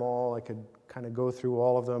recognized them all. I could kind of go through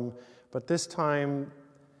all of them. But this time,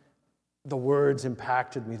 the words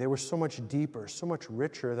impacted me. They were so much deeper, so much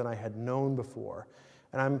richer than I had known before.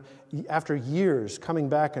 And after years, coming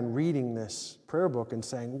back and reading this prayer book and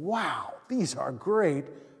saying, wow, these are great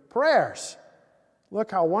prayers.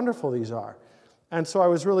 Look how wonderful these are. And so I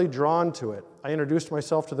was really drawn to it. I introduced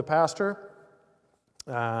myself to the pastor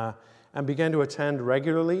and began to attend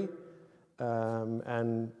regularly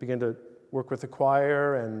and began to work with the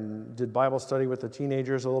choir and did Bible study with the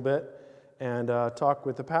teenagers a little bit and talked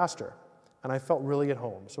with the pastor. And I felt really at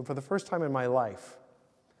home. So for the first time in my life,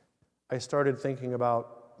 I started thinking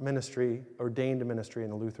about ministry, ordained ministry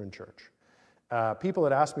in a Lutheran church. People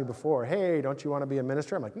had asked me before, hey, don't you want to be a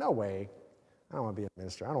minister? I'm like, no way. I don't want to be a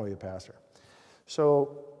minister. I don't want to be a pastor.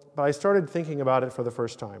 But I started thinking about it for the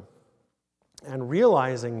first time. And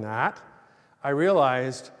realizing that, I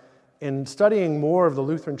realized in studying more of the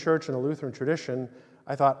Lutheran church and the Lutheran tradition,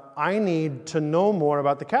 I thought, I need to know more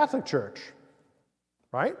about the Catholic Church,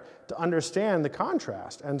 right? To understand the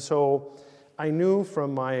contrast. And so I knew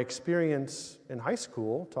from my experience in high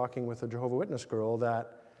school, talking with a Jehovah's Witness girl,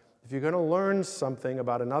 that if you're going to learn something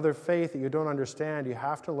about another faith that you don't understand, you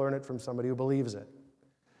have to learn it from somebody who believes it.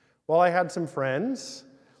 Well, I had some friends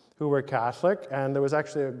who were Catholic, and there was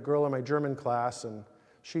actually a girl in my German class, and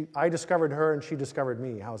I discovered her and she discovered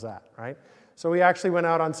me. How's that, right? So we actually went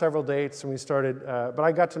out on several dates, and we started, but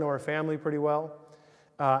I got to know her family pretty well.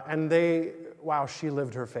 And she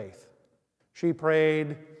lived her faith. She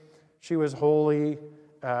prayed, she was holy,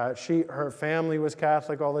 her family was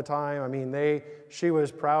Catholic all the time. I mean, she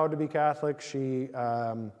was proud to be Catholic. She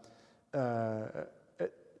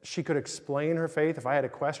could explain her faith. If I had a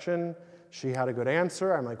question, she had a good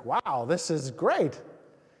answer. I'm like, wow, this is great.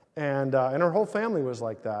 And her whole family was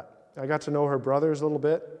like that. I got to know her brothers a little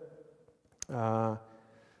bit.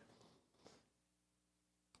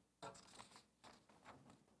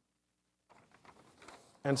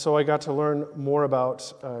 And so I got to learn more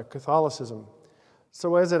about Catholicism.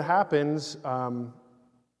 So as it happens,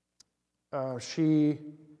 she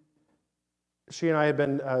and I had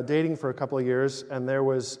been dating for a couple of years, and there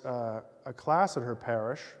was a class at her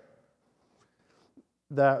parish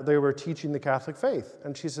that they were teaching the Catholic faith.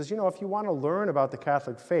 And she says, if you want to learn about the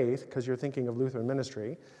Catholic faith, because you're thinking of Lutheran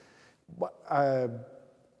ministry, why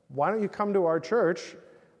don't you come to our church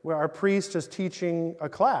where our priest is teaching a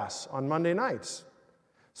class on Monday nights?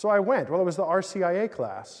 So I went. Well, it was the RCIA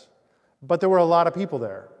class, but there were a lot of people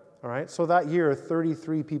there, all right? So that year,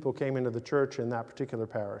 33 people came into the church in that particular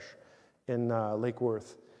parish in Lake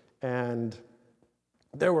Worth, and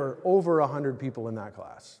there were over 100 people in that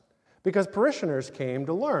class because parishioners came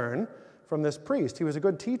to learn from this priest. He was a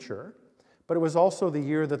good teacher, but it was also the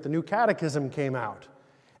year that the new catechism came out,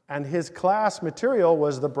 and his class material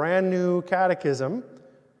was the brand new catechism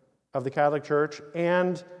of the Catholic Church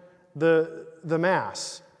and the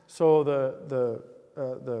Mass, so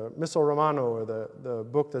the Missal Romano, or the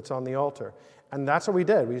book that's on the altar. And that's what we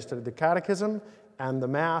did. We studied the Catechism and the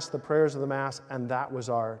Mass, the prayers of the Mass, and that was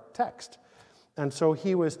our text. And so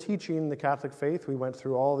he was teaching the Catholic faith. We went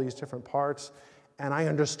through all these different parts, and I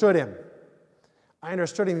understood him.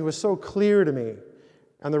 He was so clear to me.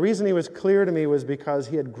 And the reason he was clear to me was because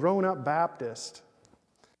he had grown up Baptist.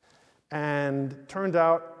 And turned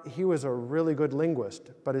out he was a really good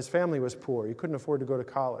linguist, but his family was poor. He couldn't afford to go to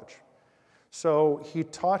college. So he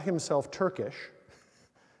taught himself Turkish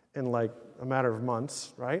in like a matter of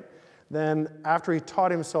months, right? Then after he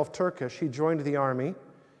taught himself Turkish, he joined the army,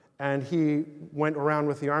 and he went around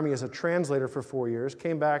with the army as a translator for 4 years,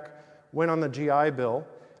 came back, went on the GI Bill,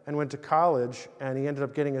 and went to college, and he ended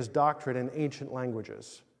up getting his doctorate in ancient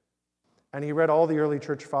languages. And he read all the early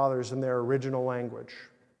church fathers in their original language.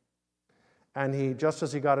 And just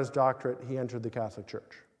as he got his doctorate, he entered the Catholic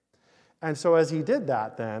Church. And so as he did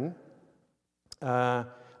that then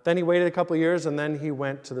he waited a couple of years, and then he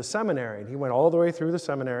went to the seminary. And he went all the way through the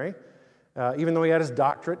seminary. Even though he had his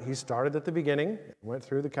doctorate, he started at the beginning, went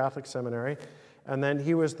through the Catholic seminary, and then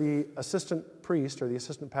he was the assistant priest or the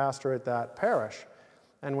assistant pastor at that parish.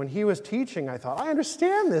 And when he was teaching, I thought, I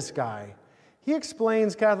understand this guy. He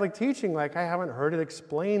explains Catholic teaching like I haven't heard it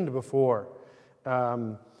explained before.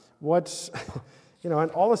 And all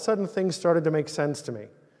of a sudden things started to make sense to me.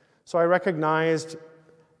 So I recognized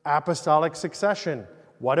apostolic succession,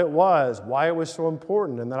 what it was, why it was so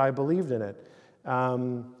important, and that I believed in it.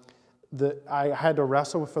 I had to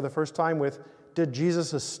wrestle for the first time with, did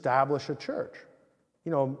Jesus establish a church?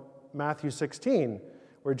 Matthew 16,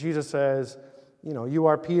 where Jesus says, you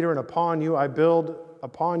are Peter, and upon you I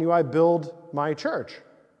build my church.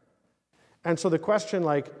 And so the question,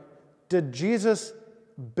 did Jesus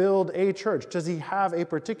build a church? Does he have a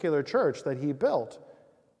particular church that he built?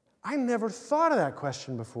 I never thought of that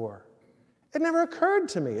question before. It never occurred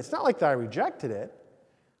to me. It's not like that I rejected it.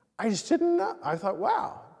 I just didn't know. I thought,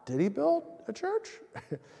 wow, did he build a church?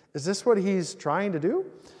 Is this what he's trying to do?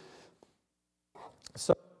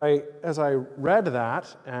 So as I read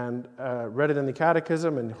that and read it in the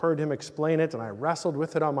Catechism and heard him explain it, and I wrestled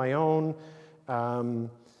with it on my own,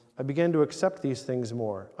 I began to accept these things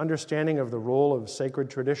more, understanding of the role of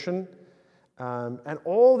sacred tradition, and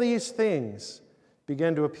all these things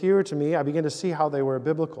began to appear to me. I began to see how they were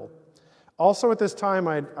biblical. Also at this time,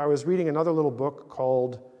 I was reading another little book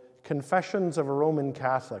called Confessions of a Roman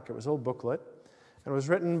Catholic. It was a little booklet, and it was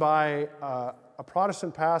written by a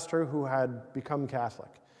Protestant pastor who had become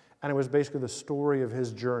Catholic, and it was basically the story of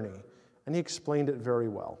his journey, and he explained it very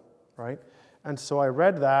well, right? And so I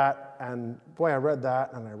read that, and boy, I read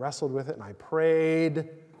that, and I wrestled with it, and I prayed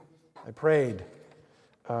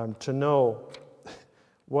to know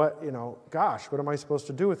what am I supposed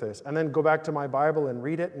to do with this? And then go back to my Bible and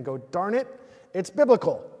read it and go, darn it, it's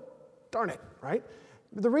biblical. Darn it, right?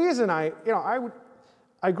 The reason I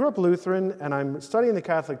grew up Lutheran, and I'm studying the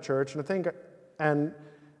Catholic Church, and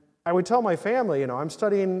I would tell my family, I'm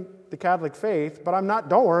studying the Catholic faith, but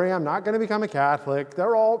don't worry, I'm not going to become a Catholic.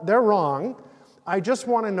 They're wrong. I just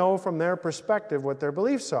want to know from their perspective what their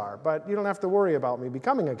beliefs are, but you don't have to worry about me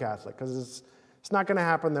becoming a Catholic, because it's not going to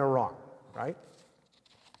happen. They're wrong, right?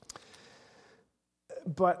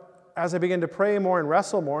 But as I began to pray more and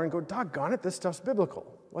wrestle more and go, doggone it, this stuff's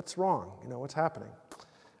biblical. What's wrong? What's happening?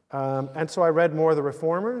 And so I read more of the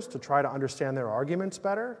Reformers to try to understand their arguments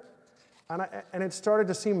better. And it started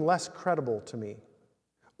to seem less credible to me.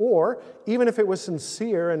 Or, even if it was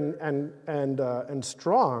sincere and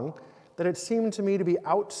strong, that it seemed to me to be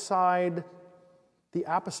outside the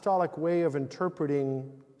apostolic way of interpreting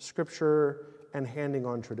Scripture and handing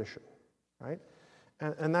on tradition, right?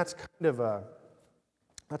 And that's kind of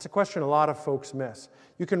that's a question a lot of folks miss.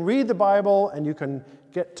 You can read the Bible and you can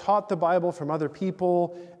get taught the Bible from other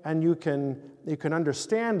people, and you can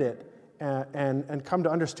understand it and come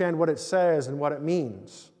to understand what it says and what it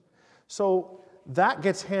means. So that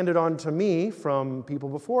gets handed on to me from people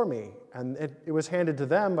before me, and it was handed to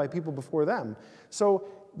them by people before them. So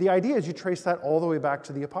the idea is you trace that all the way back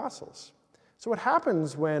to the apostles. So what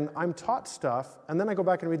happens when I'm taught stuff and then I go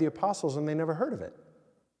back and read the apostles and they never heard of it?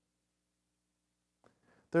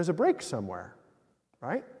 There's a break somewhere,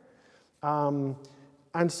 right? And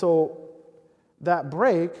so that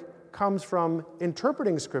break comes from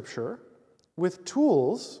interpreting Scripture with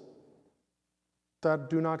tools that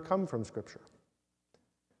do not come from Scripture.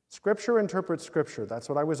 Scripture interprets Scripture. That's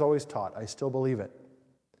what I was always taught. I still believe it.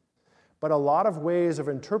 But a lot of ways of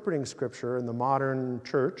interpreting Scripture in the modern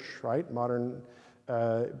church, right, modern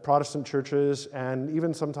Protestant churches, and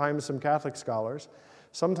even sometimes some Catholic scholars,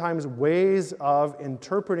 sometimes ways of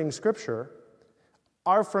interpreting Scripture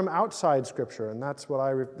are from outside Scripture, and that's what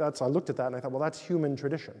I looked at that and I thought, well, that's human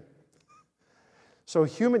tradition. So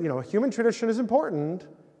human tradition is important,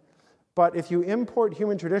 but if you import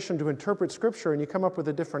human tradition to interpret Scripture and you come up with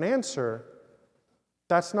a different answer,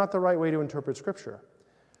 that's not the right way to interpret Scripture.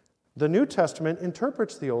 The New Testament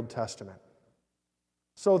interprets the Old Testament.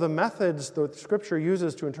 So the methods that Scripture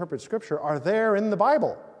uses to interpret Scripture are there in the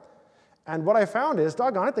Bible. And what I found is,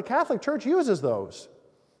 doggone it, the Catholic Church uses those.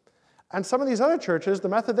 And some of these other churches, the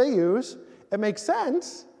method they use, it makes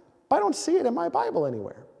sense, but I don't see it in my Bible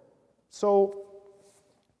anywhere. So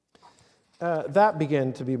that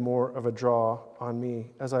began to be more of a draw on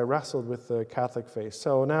me as I wrestled with the Catholic faith.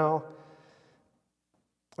 So now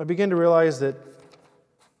I begin to realize that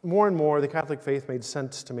more and more the Catholic faith made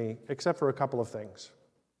sense to me, except for a couple of things.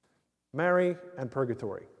 Mary and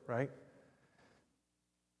purgatory, right?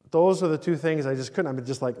 Those are the two things I just couldn't. I'm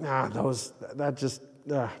just like,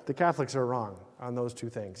 the Catholics are wrong on those two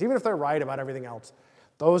things. Even if they're right about everything else,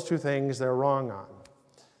 those two things they're wrong on.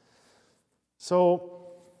 So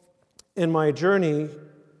in my journey,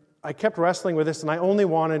 I kept wrestling with this, and I only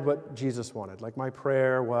wanted what Jesus wanted. Like my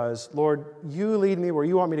prayer was, Lord, you lead me where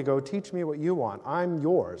you want me to go. Teach me what you want. I'm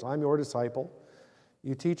yours. I'm your disciple.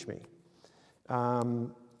 You teach me.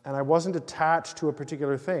 And I wasn't attached to a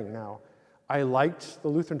particular thing. Now, I liked the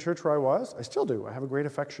Lutheran church where I was. I still do. I have a great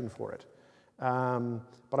affection for it.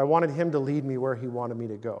 But I wanted him to lead me where he wanted me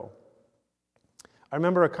to go. I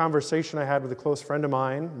remember a conversation I had with a close friend of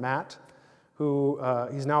mine, Matt, who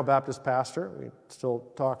he's now a Baptist pastor. We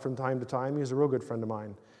still talk from time to time. He's a real good friend of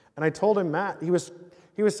mine. And I told him, Matt, he was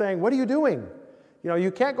saying, what are you doing?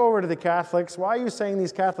 You can't go over to the Catholics. Why are you saying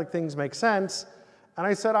these Catholic things make sense? And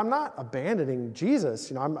I said, I'm not abandoning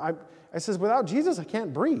Jesus. I says, without Jesus, I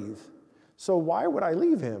can't breathe. So why would I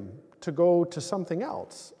leave him to go to something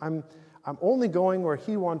else? I'm only going where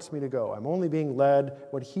he wants me to go. I'm only being led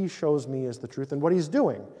what he shows me is the truth and what he's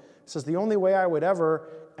doing. He says the only way I would ever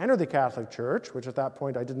enter the Catholic Church, which at that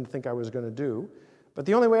point I didn't think I was going to do, but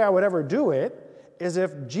the only way I would ever do it is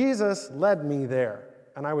if Jesus led me there.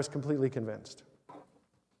 And I was completely convinced.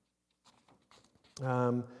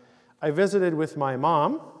 I visited with my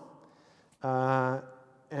mom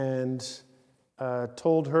and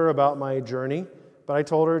told her about my journey, but I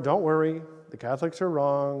told her, don't worry, the Catholics are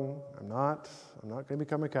wrong. I'm not going to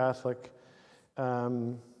become a Catholic,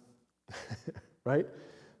 right?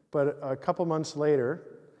 But a couple months later,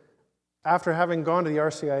 after having gone to the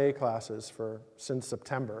RCIA classes since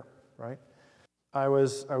September, right? I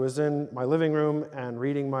was in my living room and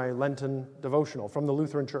reading my Lenten devotional from the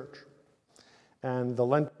Lutheran Church. And the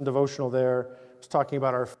Lenten devotional there was talking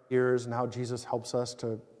about our fears and how Jesus helps us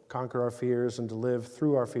to conquer our fears and to live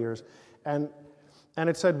through our fears. And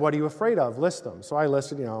it said, what are you afraid of? List them. So I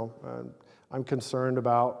listed, I'm concerned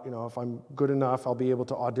about, if I'm good enough, I'll be able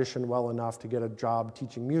to audition well enough to get a job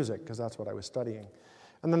teaching music, because that's what I was studying.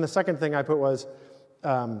 And then the second thing I put was,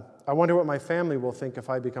 I wonder what my family will think if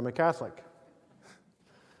I become a Catholic.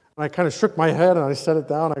 And I kind of shook my head and I set it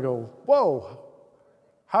down. I go, whoa,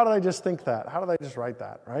 how did I just think that? How did I just write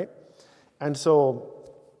that, right? And so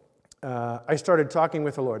I started talking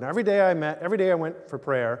with the Lord. Now, every day I went for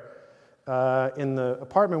prayer. In the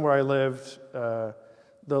apartment where I lived, the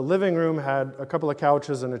living room had a couple of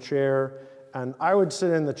couches and a chair, and I would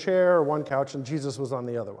sit in the chair or one couch, and Jesus was on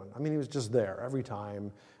the other one. I mean, he was just there every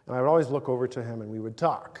time, and I would always look over to him, and we would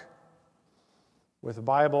talk with the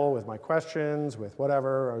Bible, with my questions, with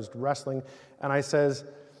whatever. I was wrestling, and I says,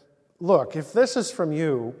 look, if this is from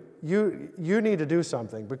you, you need to do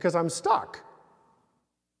something because I'm stuck.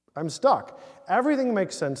 I'm stuck. Everything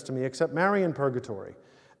makes sense to me except Mary in purgatory.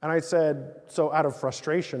 And I said, so out of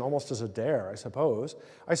frustration, almost as a dare, I suppose,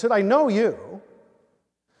 I said, I know you.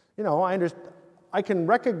 You know, I can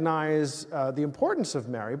recognize the importance of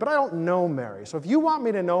Mary, but I don't know Mary. So if you want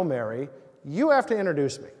me to know Mary, you have to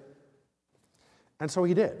introduce me. And so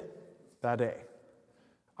he did that day.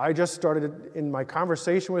 I just started, in my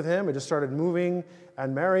conversation with him, it just started moving,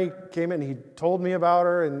 and Mary came in, and he told me about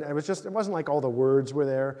her, and it wasn't like all the words were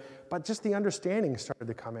there, but just the understanding started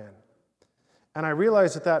to come in. And I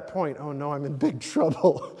realized at that point, oh no, I'm in big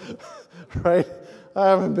trouble, right?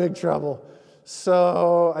 I'm in big trouble.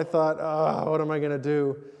 So I thought, oh, what am I going to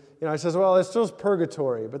do? You know, I says, well, it's still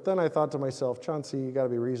purgatory. But then I thought to myself, Chauncey, you got to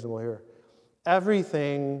be reasonable here.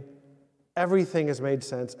 Everything has made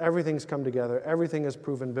sense. Everything's come together. Everything is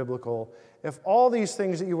proven biblical. If all these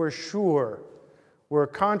things that you were sure were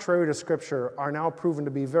contrary to Scripture are now proven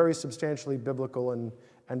to be very substantially biblical and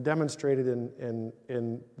demonstrated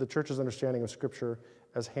in the church's understanding of Scripture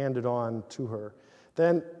as handed on to her,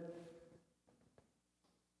 then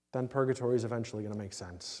purgatory is eventually going to make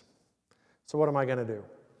sense. So what am I going to do?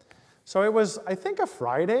 So it was, I think, a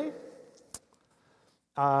Friday.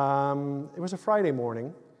 It was a Friday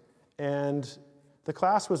morning, and the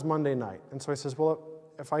class was Monday night. And so I says, well,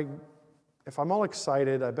 if I'm all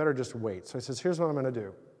excited, I better just wait. So I says, here's what I'm going to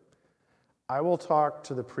do. I will talk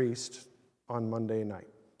to the priest on Monday night.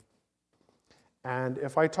 And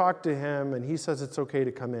if I talk to him and he says it's okay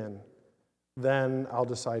to come in, then I'll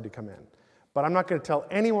decide to come in. But I'm not going to tell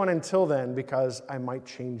anyone until then because I might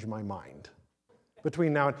change my mind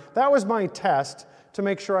between now and... That was my test to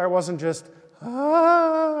make sure I wasn't just,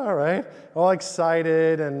 right, all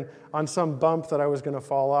excited and on some bump that I was going to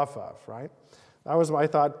fall off of, right? That was why I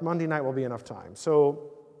thought Monday night will be enough time.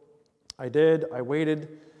 So I did, I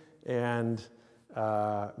waited, and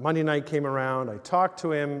Monday night came around, I talked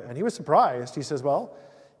to him, and he was surprised. He says, well,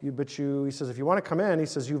 he says, if you want to come in, he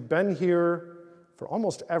says, you've been here for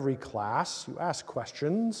almost every class. You ask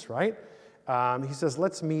questions, right? He says,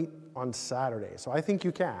 let's meet on Saturday. So I think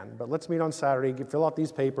you can, but let's meet on Saturday, fill out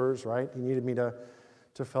these papers, right? He needed me to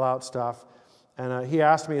fill out stuff. And he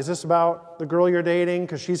asked me, is this about the girl you're dating?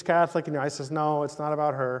 Because she's Catholic. And I says, no, it's not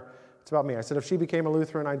about her. It's about me. I said, if she became a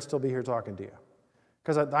Lutheran, I'd still be here talking to you.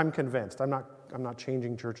 Because I'm convinced. I'm not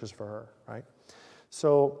changing churches for her, right?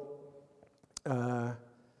 So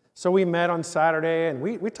we met on Saturday, and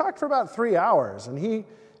we talked for about 3 hours. And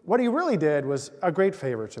what he really did was a great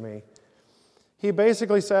favor to me. He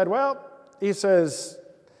basically said, well, he says,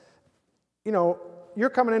 you know, you're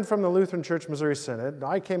coming in from the Lutheran Church Missouri Synod.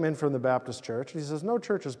 I came in from the Baptist Church. He says, no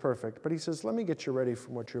church is perfect. But he says, let me get you ready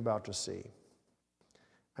for what you're about to see.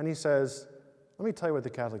 And he says, let me tell you what the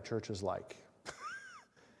Catholic Church is like.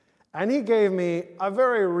 And he gave me a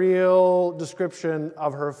very real description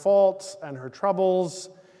of her faults and her troubles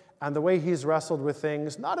and the way he's wrestled with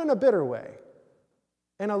things, not in a bitter way,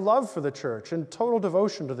 in a love for the church, in total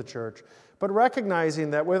devotion to the church, but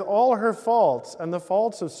recognizing that with all her faults and the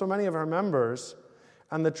faults of so many of her members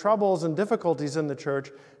and the troubles and difficulties in the church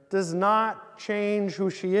does not change who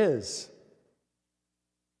she is.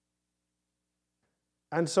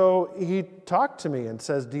 And so he talked to me and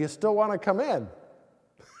says, do you still want to come in?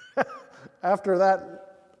 After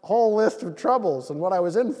that whole list of troubles and what I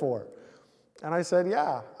was in for. And I said,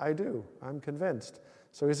 yeah, I do. I'm convinced.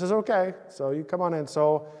 So he says, okay, so you come on in.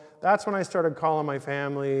 So that's when I started calling my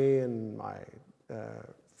family and my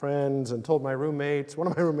friends and told my roommates. One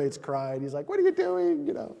of my roommates cried. He's like, what are you doing?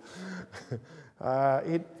 You know,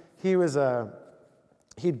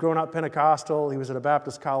 he'd grown up Pentecostal. He was at a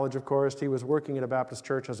Baptist college, of course. He was working at a Baptist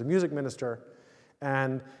church as a music minister.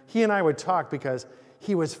 And he and I would talk because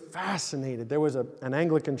he was fascinated. There was an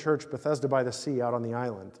Anglican church, Bethesda by the Sea, out on the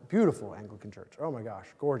island. Beautiful Anglican church. Oh my gosh,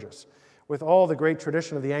 gorgeous. With all the great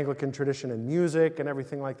tradition of the Anglican tradition and music and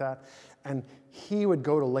everything like that. And he would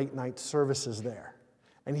go to late night services there.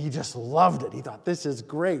 And he just loved it. He thought, this is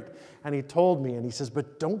great. And he told me, and he says,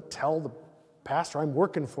 but don't tell the pastor I'm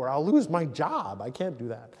working for. I'll lose my job. I can't do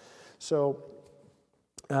that. So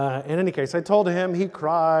in any case, I told him, he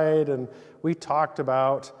cried, and we talked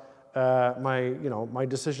about my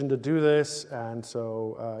decision to do this, and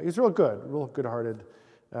so he's real good-hearted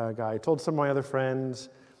guy. I told some of my other friends,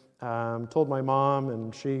 told my mom,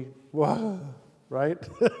 and she, whoa, right?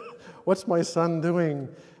 What's my son doing?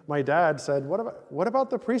 My dad said, what about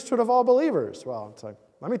the priesthood of all believers? Well, it's like,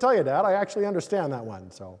 let me tell you, Dad, I actually understand that one.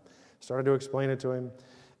 So started to explain it to him.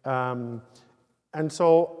 And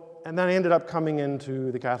then I ended up coming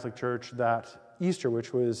into the Catholic Church that Easter,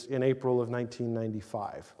 which was in April of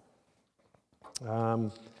 1995.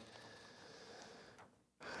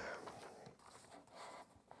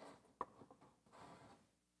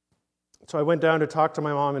 So I went down to talk to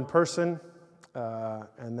my mom in person,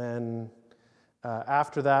 and then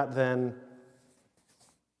after that, then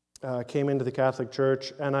came into the Catholic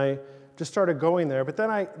Church, and I just started going there. But then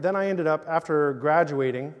I ended up, after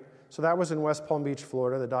graduating, so that was in West Palm Beach,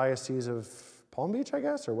 Florida, the Diocese of Palm Beach, I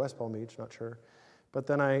guess, or West Palm Beach, not sure. But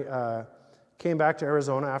then I came back to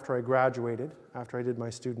Arizona after I graduated, after I did my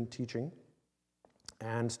student teaching,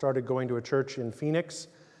 and started going to a church in Phoenix.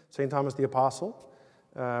 St. Thomas the Apostle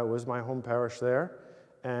was my home parish there,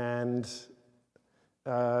 and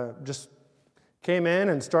just came in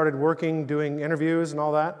and started working, doing interviews and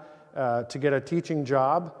all that to get a teaching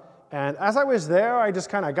job. And as I was there, I just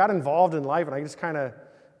kind of got involved in life, and I just kind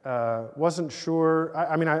of wasn't sure.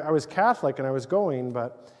 I mean, I was Catholic and I was going,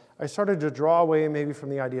 but I started to draw away maybe from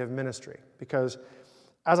the idea of ministry, because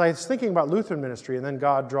as I was thinking about Lutheran ministry, and then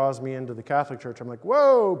God draws me into the Catholic Church, I'm like,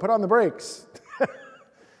 whoa, put on the brakes.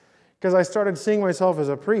 Because I started seeing myself as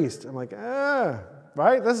a priest. I'm like,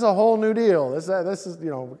 right? This is a whole new deal. This is,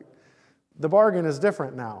 the bargain is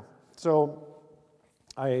different now. So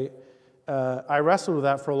I wrestled with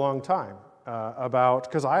that for a long time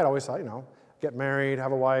because I had always thought, get married,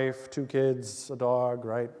 have a wife, 2 kids, a dog,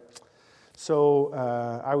 right? So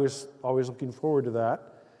I was always looking forward to that.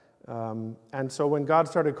 And so when God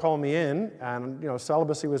started calling me in, and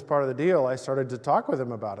celibacy was part of the deal, I started to talk with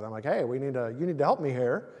him about it. I'm like, hey, you need to help me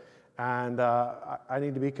here, and I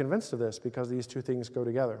need to be convinced of this because these two things go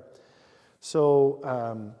together.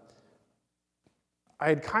 So I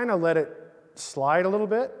had kind of let it slide a little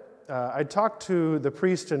bit. I talked to the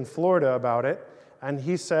priest in Florida about it, and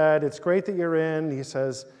he said, it's great that you're in. He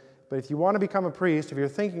says, but if you want to become a priest, if you're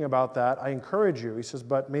thinking about that, I encourage you. He says,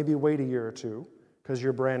 but maybe wait a year or two, because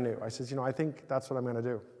you're brand new. I says, I think that's what I'm going to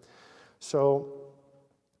do. So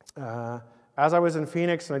as I was in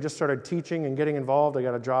Phoenix and I just started teaching and getting involved, I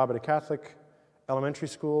got a job at a Catholic elementary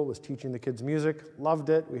school, was teaching the kids music, loved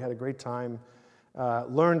it. We had a great time,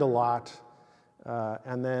 learned a lot.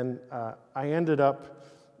 And then I ended up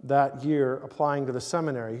that year applying to the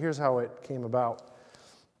seminary. Here's how it came about.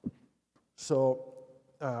 So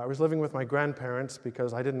I was living with my grandparents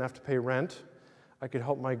because I didn't have to pay rent. I could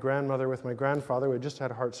help my grandmother with my grandfather, who had just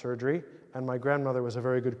had heart surgery, and my grandmother was a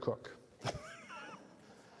very good cook.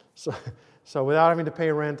 So without having to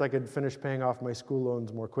pay rent, I could finish paying off my school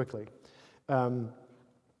loans more quickly.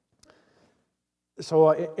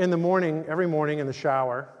 So in the morning, every morning in the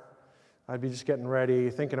shower, I'd be just getting ready,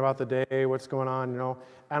 thinking about the day, what's going on,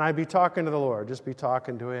 and I'd be talking to the Lord, just be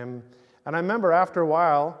talking to him. And I remember after a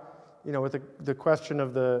while, with the question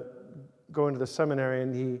of going to the seminary,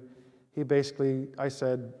 and he basically, he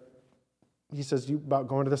says, you about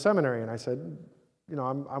going to the seminary? And I said,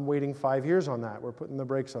 I'm waiting 5 years on that. We're putting the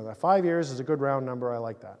brakes on that. 5 years is a good round number. I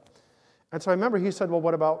like that. And so I remember he said, well,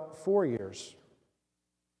 what about 4 years?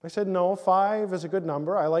 I said, no, 5 is a good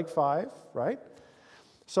number. I like 5, right?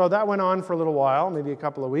 So that went on for a little while, maybe a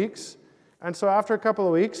couple of weeks. And so after a couple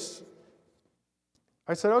of weeks,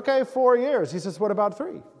 I said, okay, 4 years. He says, what about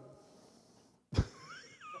 3?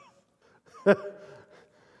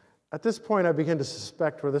 At this point, I began to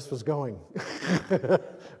suspect where this was going,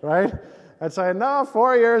 right? I'd say, no,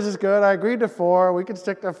 4 years is good. I agreed to 4. We can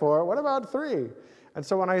stick to 4. What about 3? And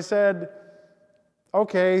so when I said,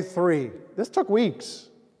 okay, 3, this took weeks,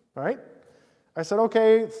 right? I said,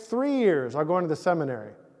 okay, 3 years. I'll go into the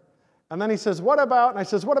seminary. And then he says, what about? And I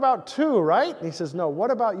says, what about 2, right? And he says, no,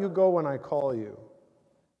 what about you go when I call you?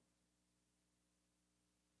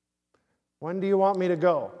 When do you want me to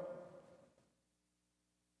go?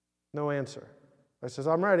 No answer. I says,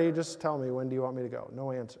 I'm ready. Just tell me, when do you want me to go?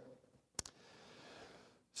 No answer.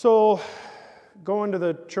 So going to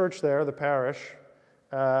the church there, the parish,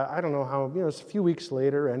 I don't know how, it's a few weeks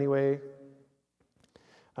later anyway.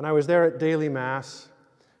 And I was there at daily mass,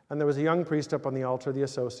 and there was a young priest up on the altar, the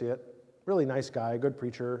associate, really nice guy, good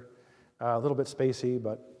preacher, a little bit spacey,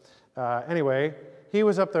 but anyway, he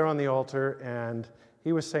was up there on the altar, and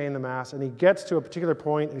he was saying the mass, and he gets to a particular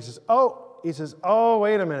point, and he says, oh,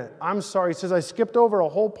 wait a minute, I'm sorry. He says, I skipped over a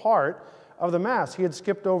whole part of the mass. He had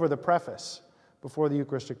skipped over the preface before the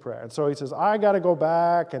Eucharistic prayer. And so he says, I got to go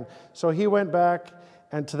back. And so he went back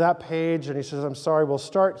and to that page, and he says, I'm sorry, we'll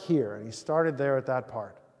start here. And he started there at that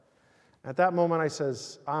part. At that moment, I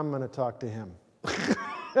says, I'm going to talk to him.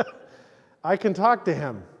 I can talk to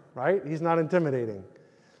him, right? He's not intimidating.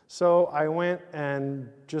 So I went and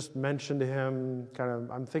just mentioned to him,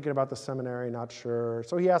 I'm thinking about the seminary, not sure.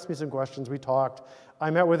 So he asked me some questions, we talked. I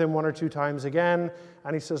met with him 1 or 2 times again,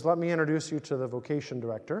 and he says, let me introduce you to the vocation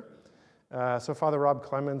director. So Father Rob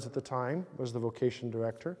Clemens at the time was the vocation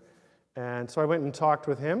director. And so I went and talked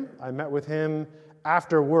with him. I met with him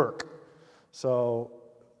after work. So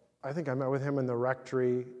I think I met with him in the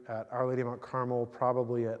rectory at Our Lady of Mount Carmel,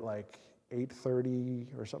 probably at like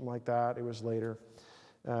 8:30 or something like that. It was later.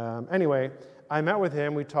 Anyway, I met with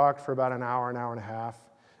him. We talked for about an hour and a half.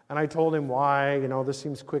 And I told him why, this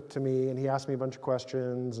seems quick to me. And he asked me a bunch of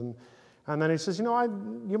questions. And then he says,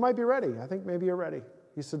 you might be ready. I think maybe you're ready.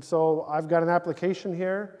 He said, so I've got an application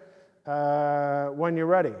here when you're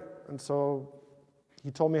ready. And so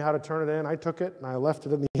he told me how to turn it in. I took it and I left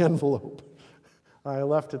it in the envelope. I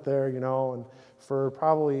left it there, and for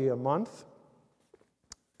probably a month,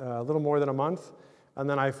 a little more than a month. And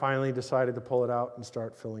then I finally decided to pull it out and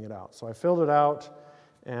start filling it out. So I filled it out,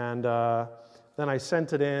 and then I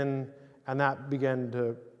sent it in, and that began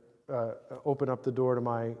to open up the door to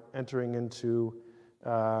my entering into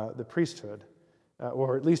the priesthood,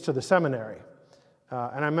 or at least to the seminary.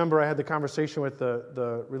 And I remember I had the conversation with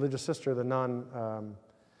the religious sister, the nun,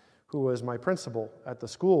 who was my principal at the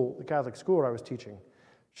school, the Catholic school where I was teaching.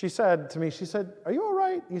 She said to me, are you all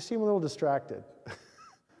right? You seem a little distracted.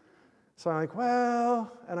 So I'm like,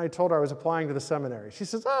 well, and I told her I was applying to the seminary. She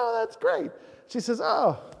says, oh, that's great. She says,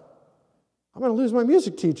 oh, I'm going to lose my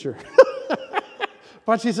music teacher.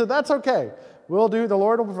 But she said, that's okay. We'll do, the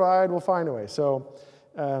Lord will provide, we'll find a way. So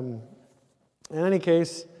in any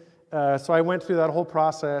case, so I went through that whole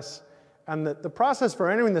process. And the process for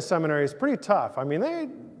entering the seminary is pretty tough. I mean,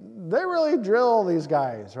 they really drill these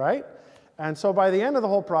guys, right? And so by the end of the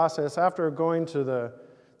whole process, after going to the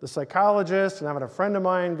psychologist and having a friend of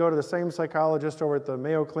mine go to the same psychologist over at the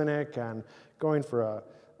Mayo Clinic and going for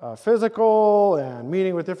a physical and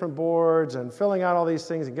meeting with different boards and filling out all these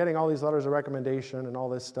things and getting all these letters of recommendation and all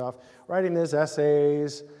this stuff, writing these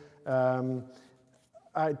essays,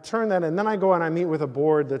 I turn that in, and then I go and I meet with a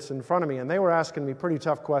board that's in front of me, and they were asking me pretty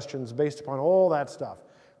tough questions based upon all that stuff.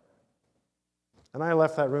 And I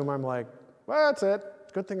left that room, I'm like, well, that's it.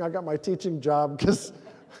 Good thing I got my teaching job because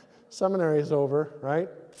seminary is over, right?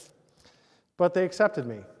 But they accepted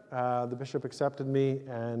me. The bishop accepted me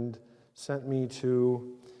and sent me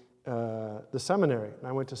to the seminary.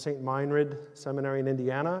 I went to St. Meinrad Seminary in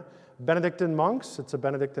Indiana. Benedictine monks, it's a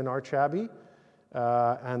Benedictine archabbey,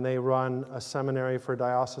 and they run a seminary for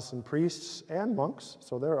diocesan priests and monks,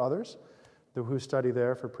 so there are others who study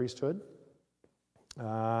there for priesthood.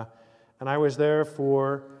 And I was there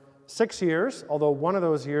for 6 years, although one of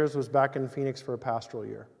those years was back in Phoenix for a pastoral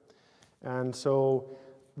year. And so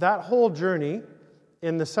that whole journey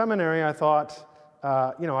in the seminary, I thought,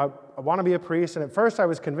 I want to be a priest. And at first I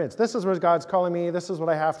was convinced, this is where God's calling me, this is what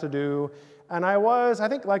I have to do. And I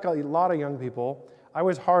think like a lot of young people, I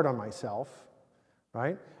was hard on myself,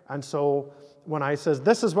 right? And so when I says,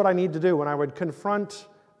 this is what I need to do, when I would confront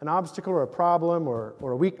an obstacle or a problem or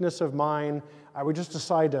a weakness of mine, I would just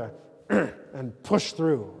decide to and push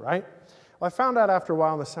through, right? Well, I found out after a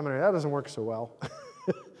while in the seminary, that doesn't work so well.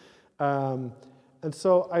 And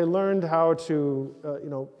so I learned how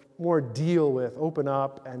to, more open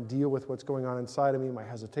up and deal with what's going on inside of me, my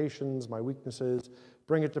hesitations, my weaknesses,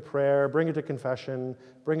 bring it to prayer, bring it to confession,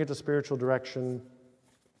 bring it to spiritual direction,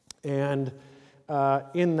 and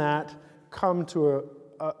in that come to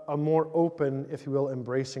a more open, if you will,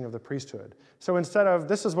 embracing of the priesthood. So instead of,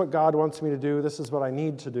 this is what God wants me to do, this is what I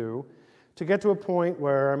need to do, to get to a point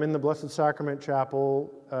where I'm in the Blessed Sacrament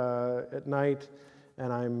Chapel at night,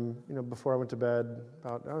 and I'm, before I went to bed,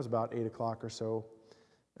 I was about 8 o'clock or so,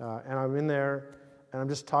 and I'm in there, and I'm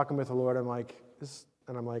just talking with the Lord. I'm like,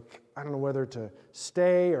 I don't know whether to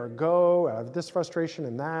stay or go. I have this frustration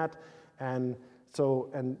and that, and so,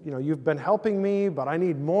 you've been helping me, but I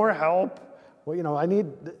need more help. Well, I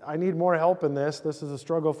need more help in this. This is a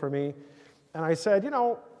struggle for me. And I said,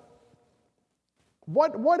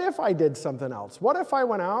 what if I did something else? What if I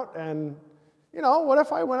went out and, what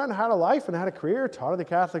if I went out and had a life and had a career, taught at the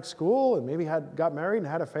Catholic school, and maybe got married and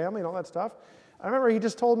had a family and all that stuff? I remember he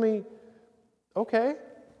just told me, okay.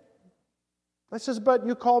 I says, but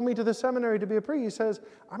you called me to the seminary to be a priest. He says,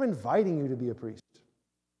 I'm inviting you to be a priest.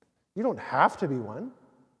 You don't have to be one.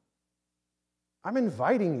 I'm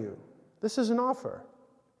inviting you. This is an offer.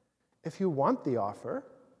 If you want the offer,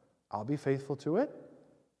 I'll be faithful to it,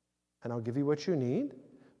 and I'll give you what you need.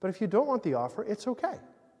 But if you don't want the offer, it's okay.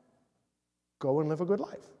 Go and live a good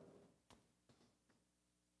life.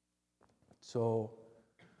 So,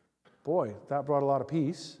 boy, that brought a lot of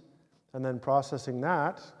peace. And then processing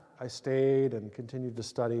that, I stayed and continued to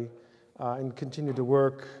study and continued to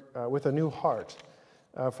work with a new heart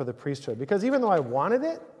for the priesthood. Because even though I wanted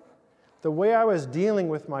it, the way I was dealing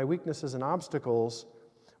with my weaknesses and obstacles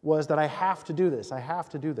was that I have to do this, I have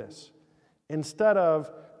to do this. Instead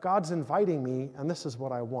of, God's inviting me, and this is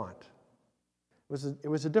what I want. It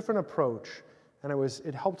was a different approach, and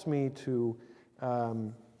it helped me to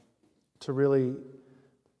really,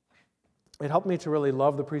 it helped me to really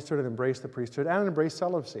love the priesthood and embrace the priesthood and embrace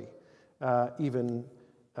celibacy even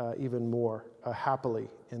more happily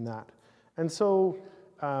in that. And so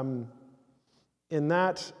in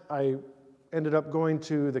that, I ended up going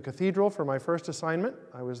to the cathedral for my first assignment.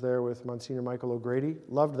 I was there with Monsignor Michael O'Grady.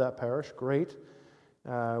 Loved that parish, great.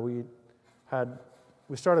 We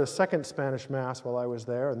started a second Spanish Mass while I was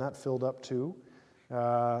there, and that filled up too.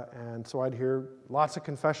 And so I'd hear lots of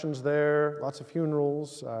confessions there, lots of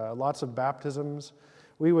funerals, lots of baptisms.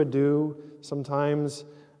 We would do sometimes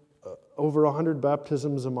over 100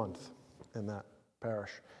 baptisms a month in that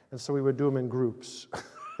parish. And so we would do them in groups,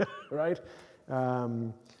 right?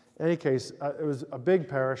 In any case, it was a big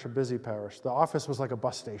parish, a busy parish. The office was like a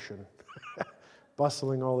bus station,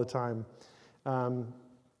 bustling all the time.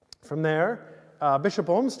 From there, Bishop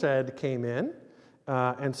Olmsted came in,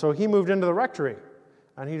 and so he moved into the rectory.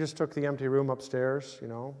 And he just took the empty room upstairs,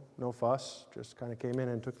 no fuss, just kind of came in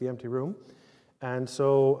and took the empty room. And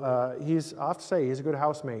so I have to say, he's a good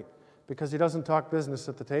housemate because he doesn't talk business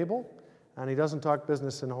at the table and he doesn't talk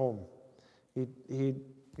business in home.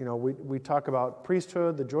 We talk about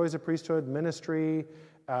priesthood, the joys of priesthood, ministry,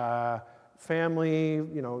 family,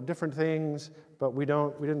 different things, but we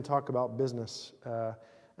didn't talk about business.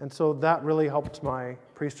 And so that really helped my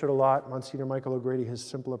priesthood a lot. Monsignor Michael O'Grady, his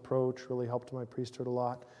simple approach really helped my priesthood a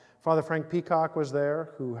lot. Father Frank Peacock was there,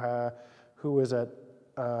 who was at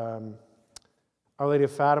Our Lady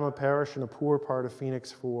of Fatima Parish in a poor part of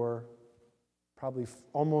Phoenix for probably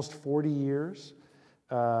almost 40 years.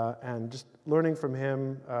 And just learning from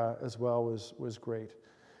him as well was great.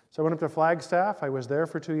 So I went up to Flagstaff. I was there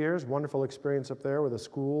for 2 years. Wonderful experience up there with a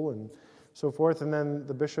school and so forth. And then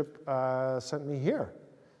the bishop sent me here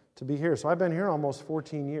to be here. So I've been here almost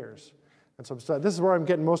 14 years. And so this is where I'm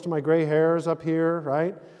getting most of my gray hairs up here,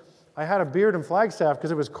 right? I had a beard in Flagstaff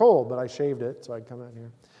because it was cold, but I shaved it, so I'd come out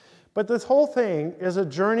here. But this whole thing is a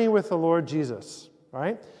journey with the Lord Jesus,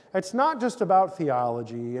 right? It's not just about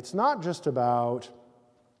theology. It's not just about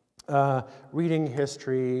reading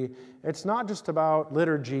history. It's not just about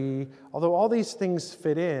liturgy. Although all these things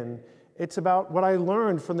fit in, it's about what I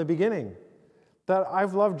learned from the beginning, that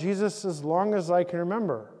I've loved Jesus as long as I can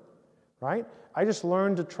remember, right? I just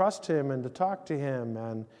learned to trust him and to talk to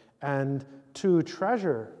him and to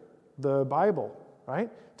treasure the Bible, right?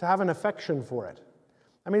 To have an affection for it.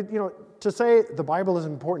 I mean, to say the Bible is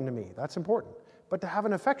important to me, that's important. But to have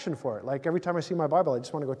an affection for it, like every time I see my Bible, I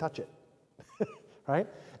just want to go touch it, right?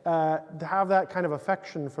 To have that kind of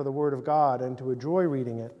affection for the Word of God and to enjoy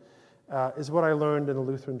reading it is what I learned in the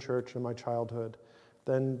Lutheran Church in my childhood.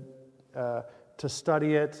 Then to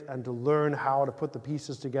study it and to learn how to put the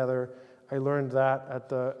pieces together, I learned that at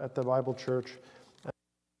the Bible Church.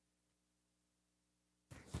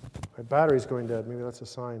 My battery's going dead. Maybe that's a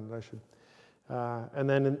sign that I should. And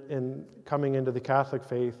then in coming into the Catholic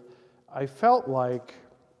faith, I felt like,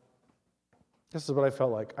 this is what I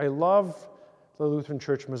felt like. I love the Lutheran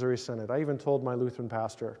Church Missouri Synod. I even told my Lutheran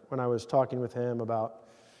pastor when I was talking with him about,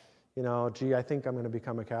 gee, I think I'm going to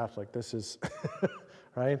become a Catholic. This is,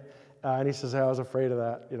 right? And he says, I was afraid of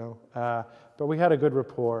that, but we had a good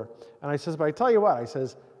rapport. And I says, but I tell you what, I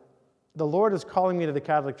says, the Lord is calling me to the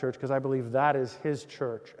Catholic Church because I believe that is his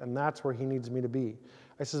church, and that's where he needs me to be.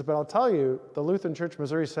 I says, but I'll tell you, the Lutheran Church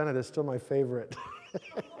Missouri Synod is still my favorite.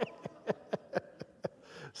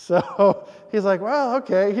 So he's like, well,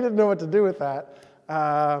 okay. He didn't know what to do with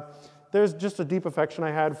that. There's just a deep affection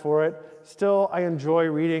I had for it. Still, I enjoy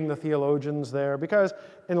reading the theologians there because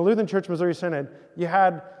in the Lutheran Church Missouri Synod,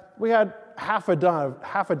 we had half a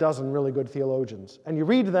dozen really good theologians, and you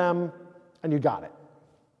read them, and you got it,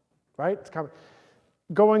 right? It's kind of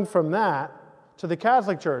going from that to the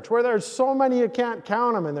Catholic Church, where there's so many you can't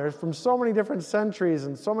count them, and they're from so many different centuries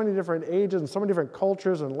and so many different ages and so many different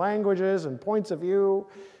cultures and languages and points of view,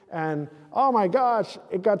 and oh my gosh,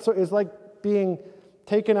 it's like being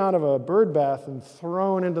taken out of a bird bath and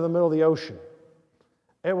thrown into the middle of the ocean.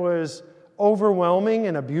 It was overwhelming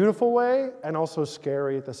in a beautiful way and also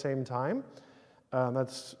scary at the same time.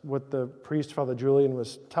 That's what the priest, Father Julian,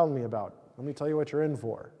 was telling me about. Let me tell you what you're in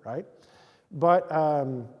for, right? But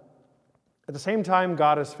at the same time,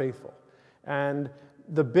 God is faithful. And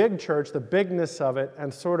the big church, the bigness of it,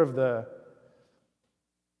 and sort of the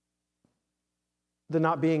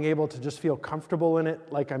not being able to just feel comfortable in it,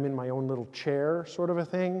 like I'm in my own little chair sort of a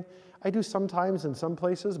thing. I do sometimes in some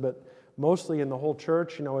places, but mostly in the whole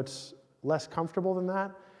church, it's less comfortable than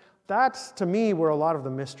that. That's, to me, where a lot of the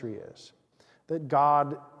mystery is, that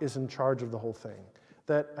God is in charge of the whole thing,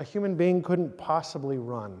 that a human being couldn't possibly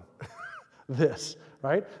run this,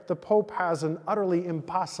 right? The Pope has an utterly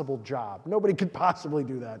impossible job. Nobody could possibly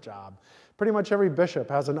do that job. Pretty much every bishop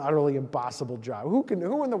has an utterly impossible job. Who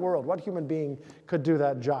in the world, what human being could do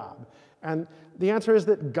that job? And the answer is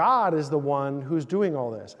that God is the one who's doing all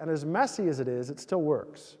this. And as messy as it is, it still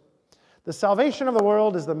works. The salvation of the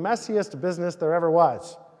world is the messiest business there ever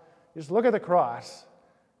was. You just look at the cross,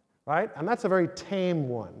 right? And that's a very tame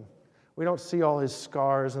one. We don't see all his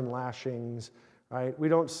scars and lashings, right? We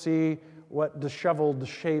don't see what disheveled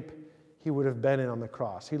shape he would have been in on the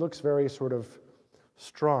cross. He looks very sort of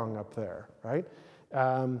strong up there, right?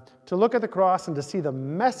 To look at the cross and to see the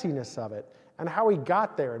messiness of it and how he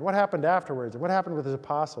got there and what happened afterwards and what happened with his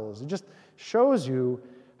apostles, it just shows you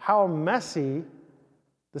how messy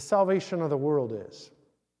the salvation of the world is.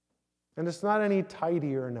 And it's not any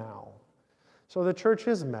tidier now. So the church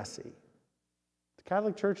is messy. The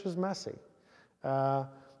Catholic Church is messy.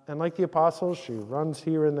 And like the apostles, she runs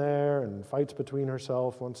here and there and fights between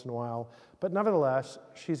herself once in a while. But nevertheless,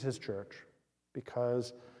 she's his church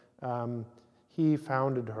because he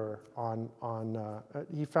founded her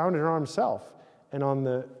he founded her on himself and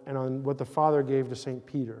on what the Father gave to St.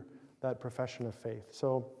 Peter, that profession of faith.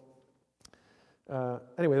 So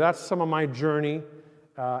anyway, that's some of my journey,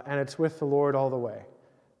 and it's with the Lord all the way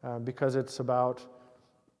because it's about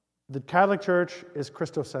the Catholic Church is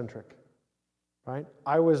Christocentric, right?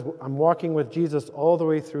 I'm walking with Jesus all the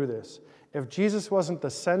way through this. If Jesus wasn't the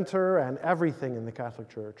center and everything in the Catholic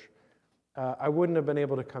Church, I wouldn't have been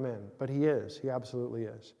able to come in, but he is. He absolutely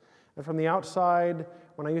is. And from the outside,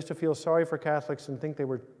 when I used to feel sorry for Catholics and think they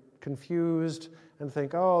were confused and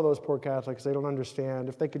think, oh, those poor Catholics, they don't understand.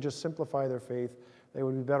 If they could just simplify their faith, they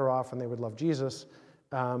would be better off and they would love Jesus.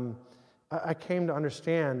 I came to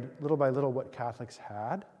understand little by little what Catholics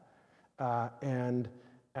had and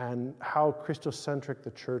how Christocentric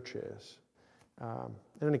the church is.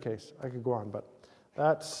 In any case, I could go on, but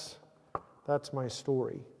that's my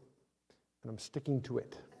story. And I'm sticking to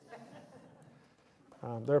it.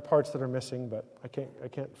 There are parts that are missing, but I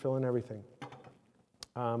can't fill in everything.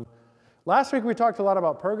 Last week we talked a lot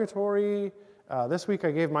about purgatory. This week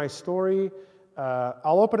I gave my story.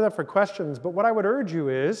 I'll open it up for questions, but what I would urge you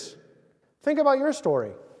is, think about your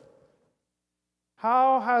story.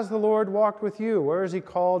 How has the Lord walked with you? Where has he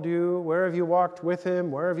called you? Where have you walked with him?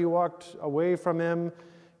 Where have you walked away from him?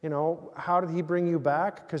 You know, how did he bring you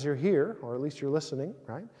back? Because you're here, or at least you're listening,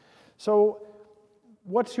 right? So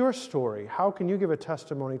what's your story? How can you give a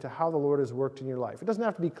testimony to how the Lord has worked in your life? It doesn't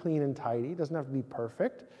have to be clean and tidy. It doesn't have to be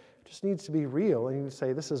perfect. It just needs to be real. And you can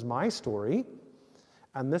say, this is my story,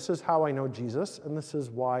 and this is how I know Jesus, and this is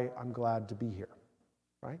why I'm glad to be here,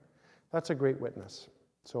 right? That's a great witness.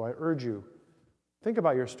 So I urge you, think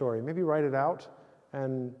about your story. Maybe write it out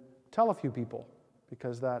and tell a few people,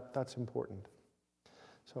 because that's important.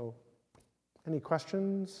 So, any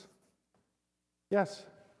questions? Yes?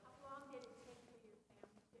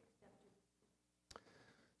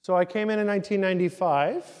 So I came in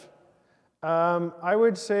 1995. I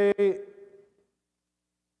would say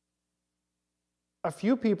a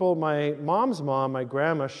few people, my mom's mom, my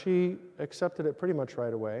grandma, she accepted it pretty much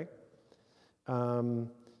right away.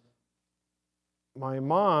 My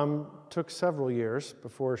mom took several years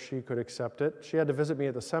before she could accept it. She had to visit me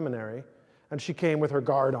at the seminary, and she came with her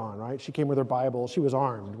guard on, right? She came with her Bible. She was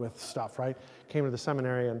armed with stuff, right? Came to the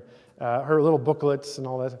seminary and her little booklets and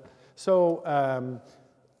all that. So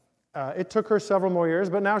it took her several more years,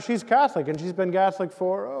 but now she's Catholic, and she's been Catholic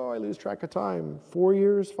for, I lose track of time, 4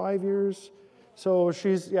 years, 5 years. So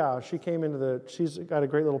she's got a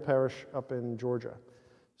great little parish up in Georgia,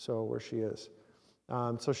 so where she is.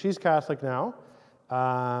 So she's Catholic now.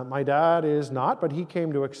 My dad is not, but he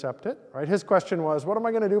came to accept it, right? His question was, what am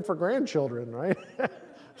I going to do for grandchildren, right?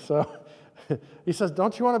 So he says,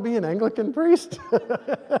 don't you want to be an Anglican priest?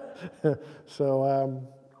 So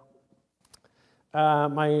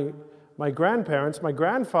my grandparents, my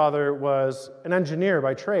grandfather was an engineer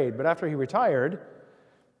by trade, but after he retired,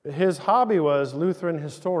 his hobby was Lutheran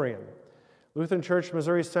historian. Lutheran Church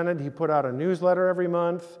Missouri Synod, he put out a newsletter every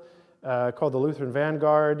month called the Lutheran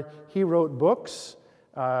Vanguard. He wrote books.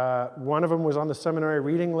 One of them was on the seminary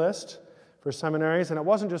reading list for seminaries, and it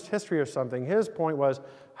wasn't just history or something. His point was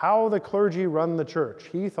how the clergy run the church.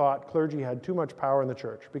 He thought clergy had too much power in the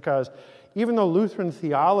church because even though Lutheran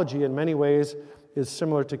theology in many ways is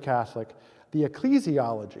similar to Catholic, the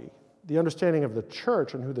ecclesiology, the understanding of the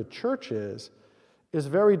church and who the church is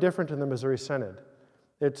very different in the Missouri Synod.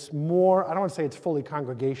 It's more, I don't want to say it's fully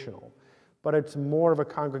congregational, but it's more of a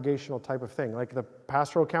congregational type of thing. Like the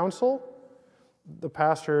pastoral council, the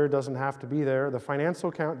pastor doesn't have to be there. The finance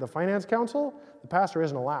council, the pastor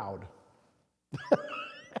isn't allowed.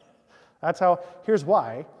 Here's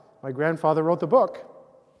why my grandfather wrote the book,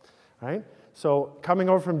 right? So coming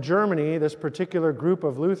over from Germany, this particular group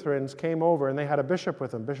of Lutherans came over, and they had a bishop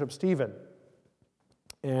with them, Bishop Stephen,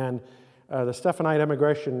 and the Stephanite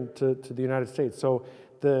emigration to the United States. So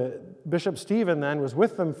the Bishop Stephen then was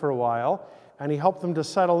with them for a while, and he helped them to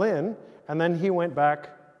settle in, and then he went back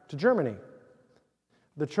to Germany.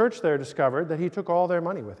 The church there discovered that he took all their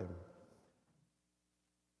money with him.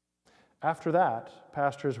 After that,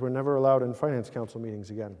 pastors were never allowed in finance council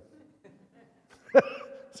meetings again.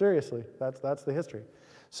 Seriously, that's the history.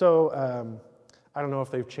 So I don't know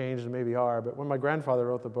if they've changed, and maybe are, but when my grandfather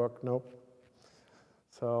wrote the book, nope.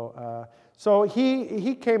 So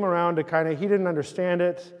he came around to kind of, he didn't understand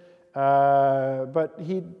it, but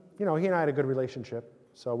he and I had a good relationship,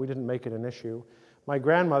 so we didn't make it an issue. My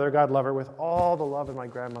grandmother, God love her, with all the love in my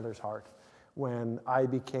grandmother's heart, when I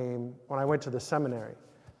went to the seminary,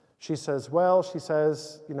 she says,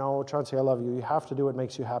 Chauncey, I love you. You have to do what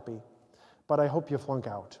makes you happy, but I hope you flunk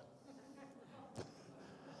out.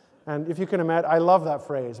 And if you can imagine, I love that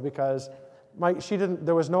phrase because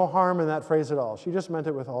there was no harm in that phrase at all. She just meant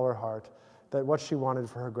it with all her heart, that what she wanted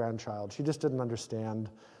for her grandchild. She just didn't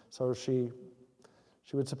understand, so she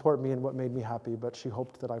would support me in what made me happy, but she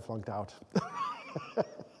hoped that I flunked out.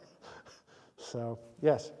 So,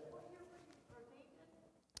 yes.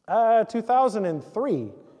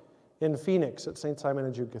 2003 in Phoenix at St. Simon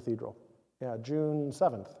and Jude Cathedral. Yeah, June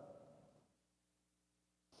 7th.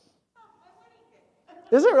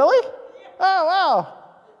 Is it really? Oh, wow.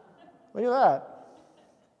 Look at that.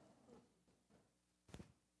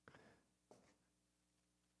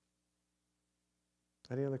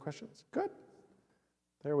 Any other questions? Good.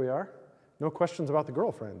 There we are. No questions about the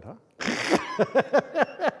girlfriend, huh?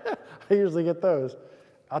 I usually get those.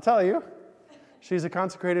 I'll tell you, she's a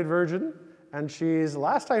consecrated virgin, and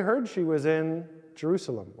last I heard, she was in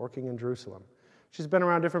Jerusalem, working in Jerusalem. She's been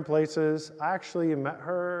around different places. I actually met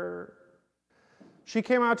her. She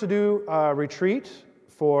came out to do a retreat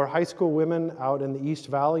for high school women out in the East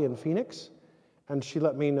Valley in Phoenix, and she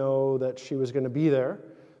let me know that she was going to be there.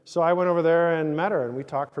 So I went over there and met her, and we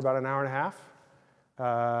talked for about an hour and a half,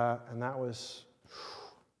 and that was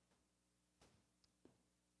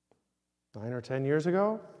 9 or 10 years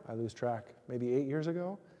ago. I lose track. Maybe 8 years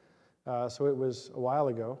ago. So it was a while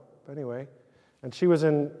ago. But anyway, and she was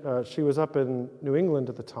up in New England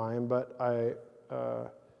at the time. But I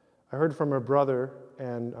heard from her brother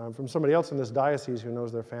and from somebody else in this diocese who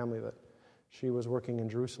knows their family that she was working in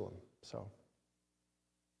Jerusalem. So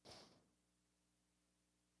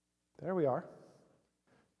there we are.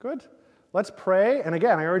 Good. Let's pray. And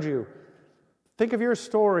again, I urge you, think of your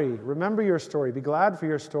story, remember your story, be glad for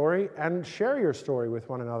your story, and share your story with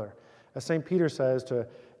one another. As St. Peter says, to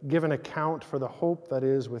give an account for the hope that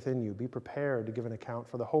is within you. Be prepared to give an account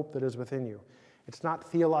for the hope that is within you. It's not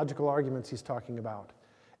theological arguments he's talking about.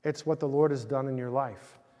 It's what the Lord has done in your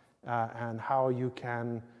life and how you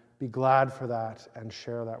can be glad for that and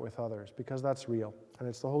share that with others, because that's real. And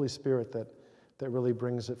it's the Holy Spirit that really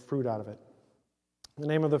brings fruit out of it. In the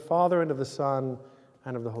name of the Father, and of the Son,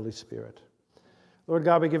 and of the Holy Spirit. Lord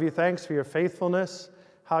God, we give you thanks for your faithfulness,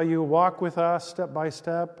 how you walk with us step by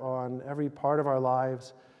step on every part of our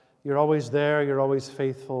lives. You're always there, you're always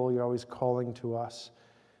faithful, you're always calling to us.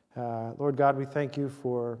 Lord God, we thank you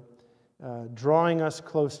for drawing us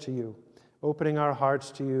close to you, opening our hearts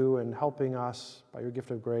to you, and helping us, by your gift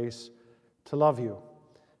of grace, to love you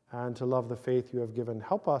and to love the faith you have given.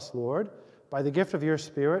 Help us, Lord, by the gift of your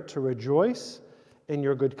Spirit, to rejoice in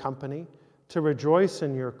your good company, to rejoice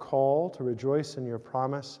in your call, to rejoice in your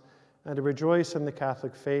promise, and to rejoice in the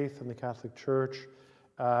Catholic faith and the Catholic Church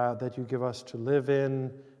that you give us to live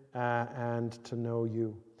in and to know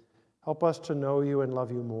you. Help us to know you and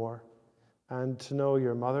love you more, and to know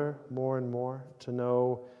your mother more and more, to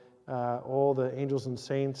know all the angels and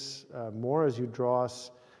saints more as you draw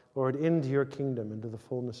us, Lord, into your kingdom, into the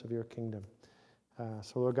fullness of your kingdom.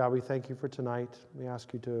 So, Lord God, we thank you for tonight. We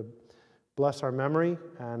ask you to bless our memory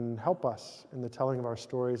and help us in the telling of our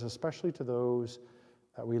stories, especially to those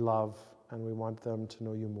that we love and we want them to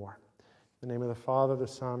know you more. In the name of the Father, the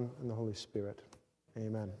Son, and the Holy Spirit.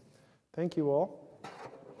 Amen. Thank you all.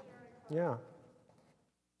 Yeah.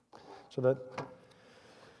 So that,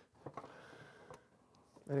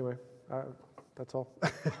 anyway, that's all.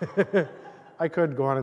 I could go on.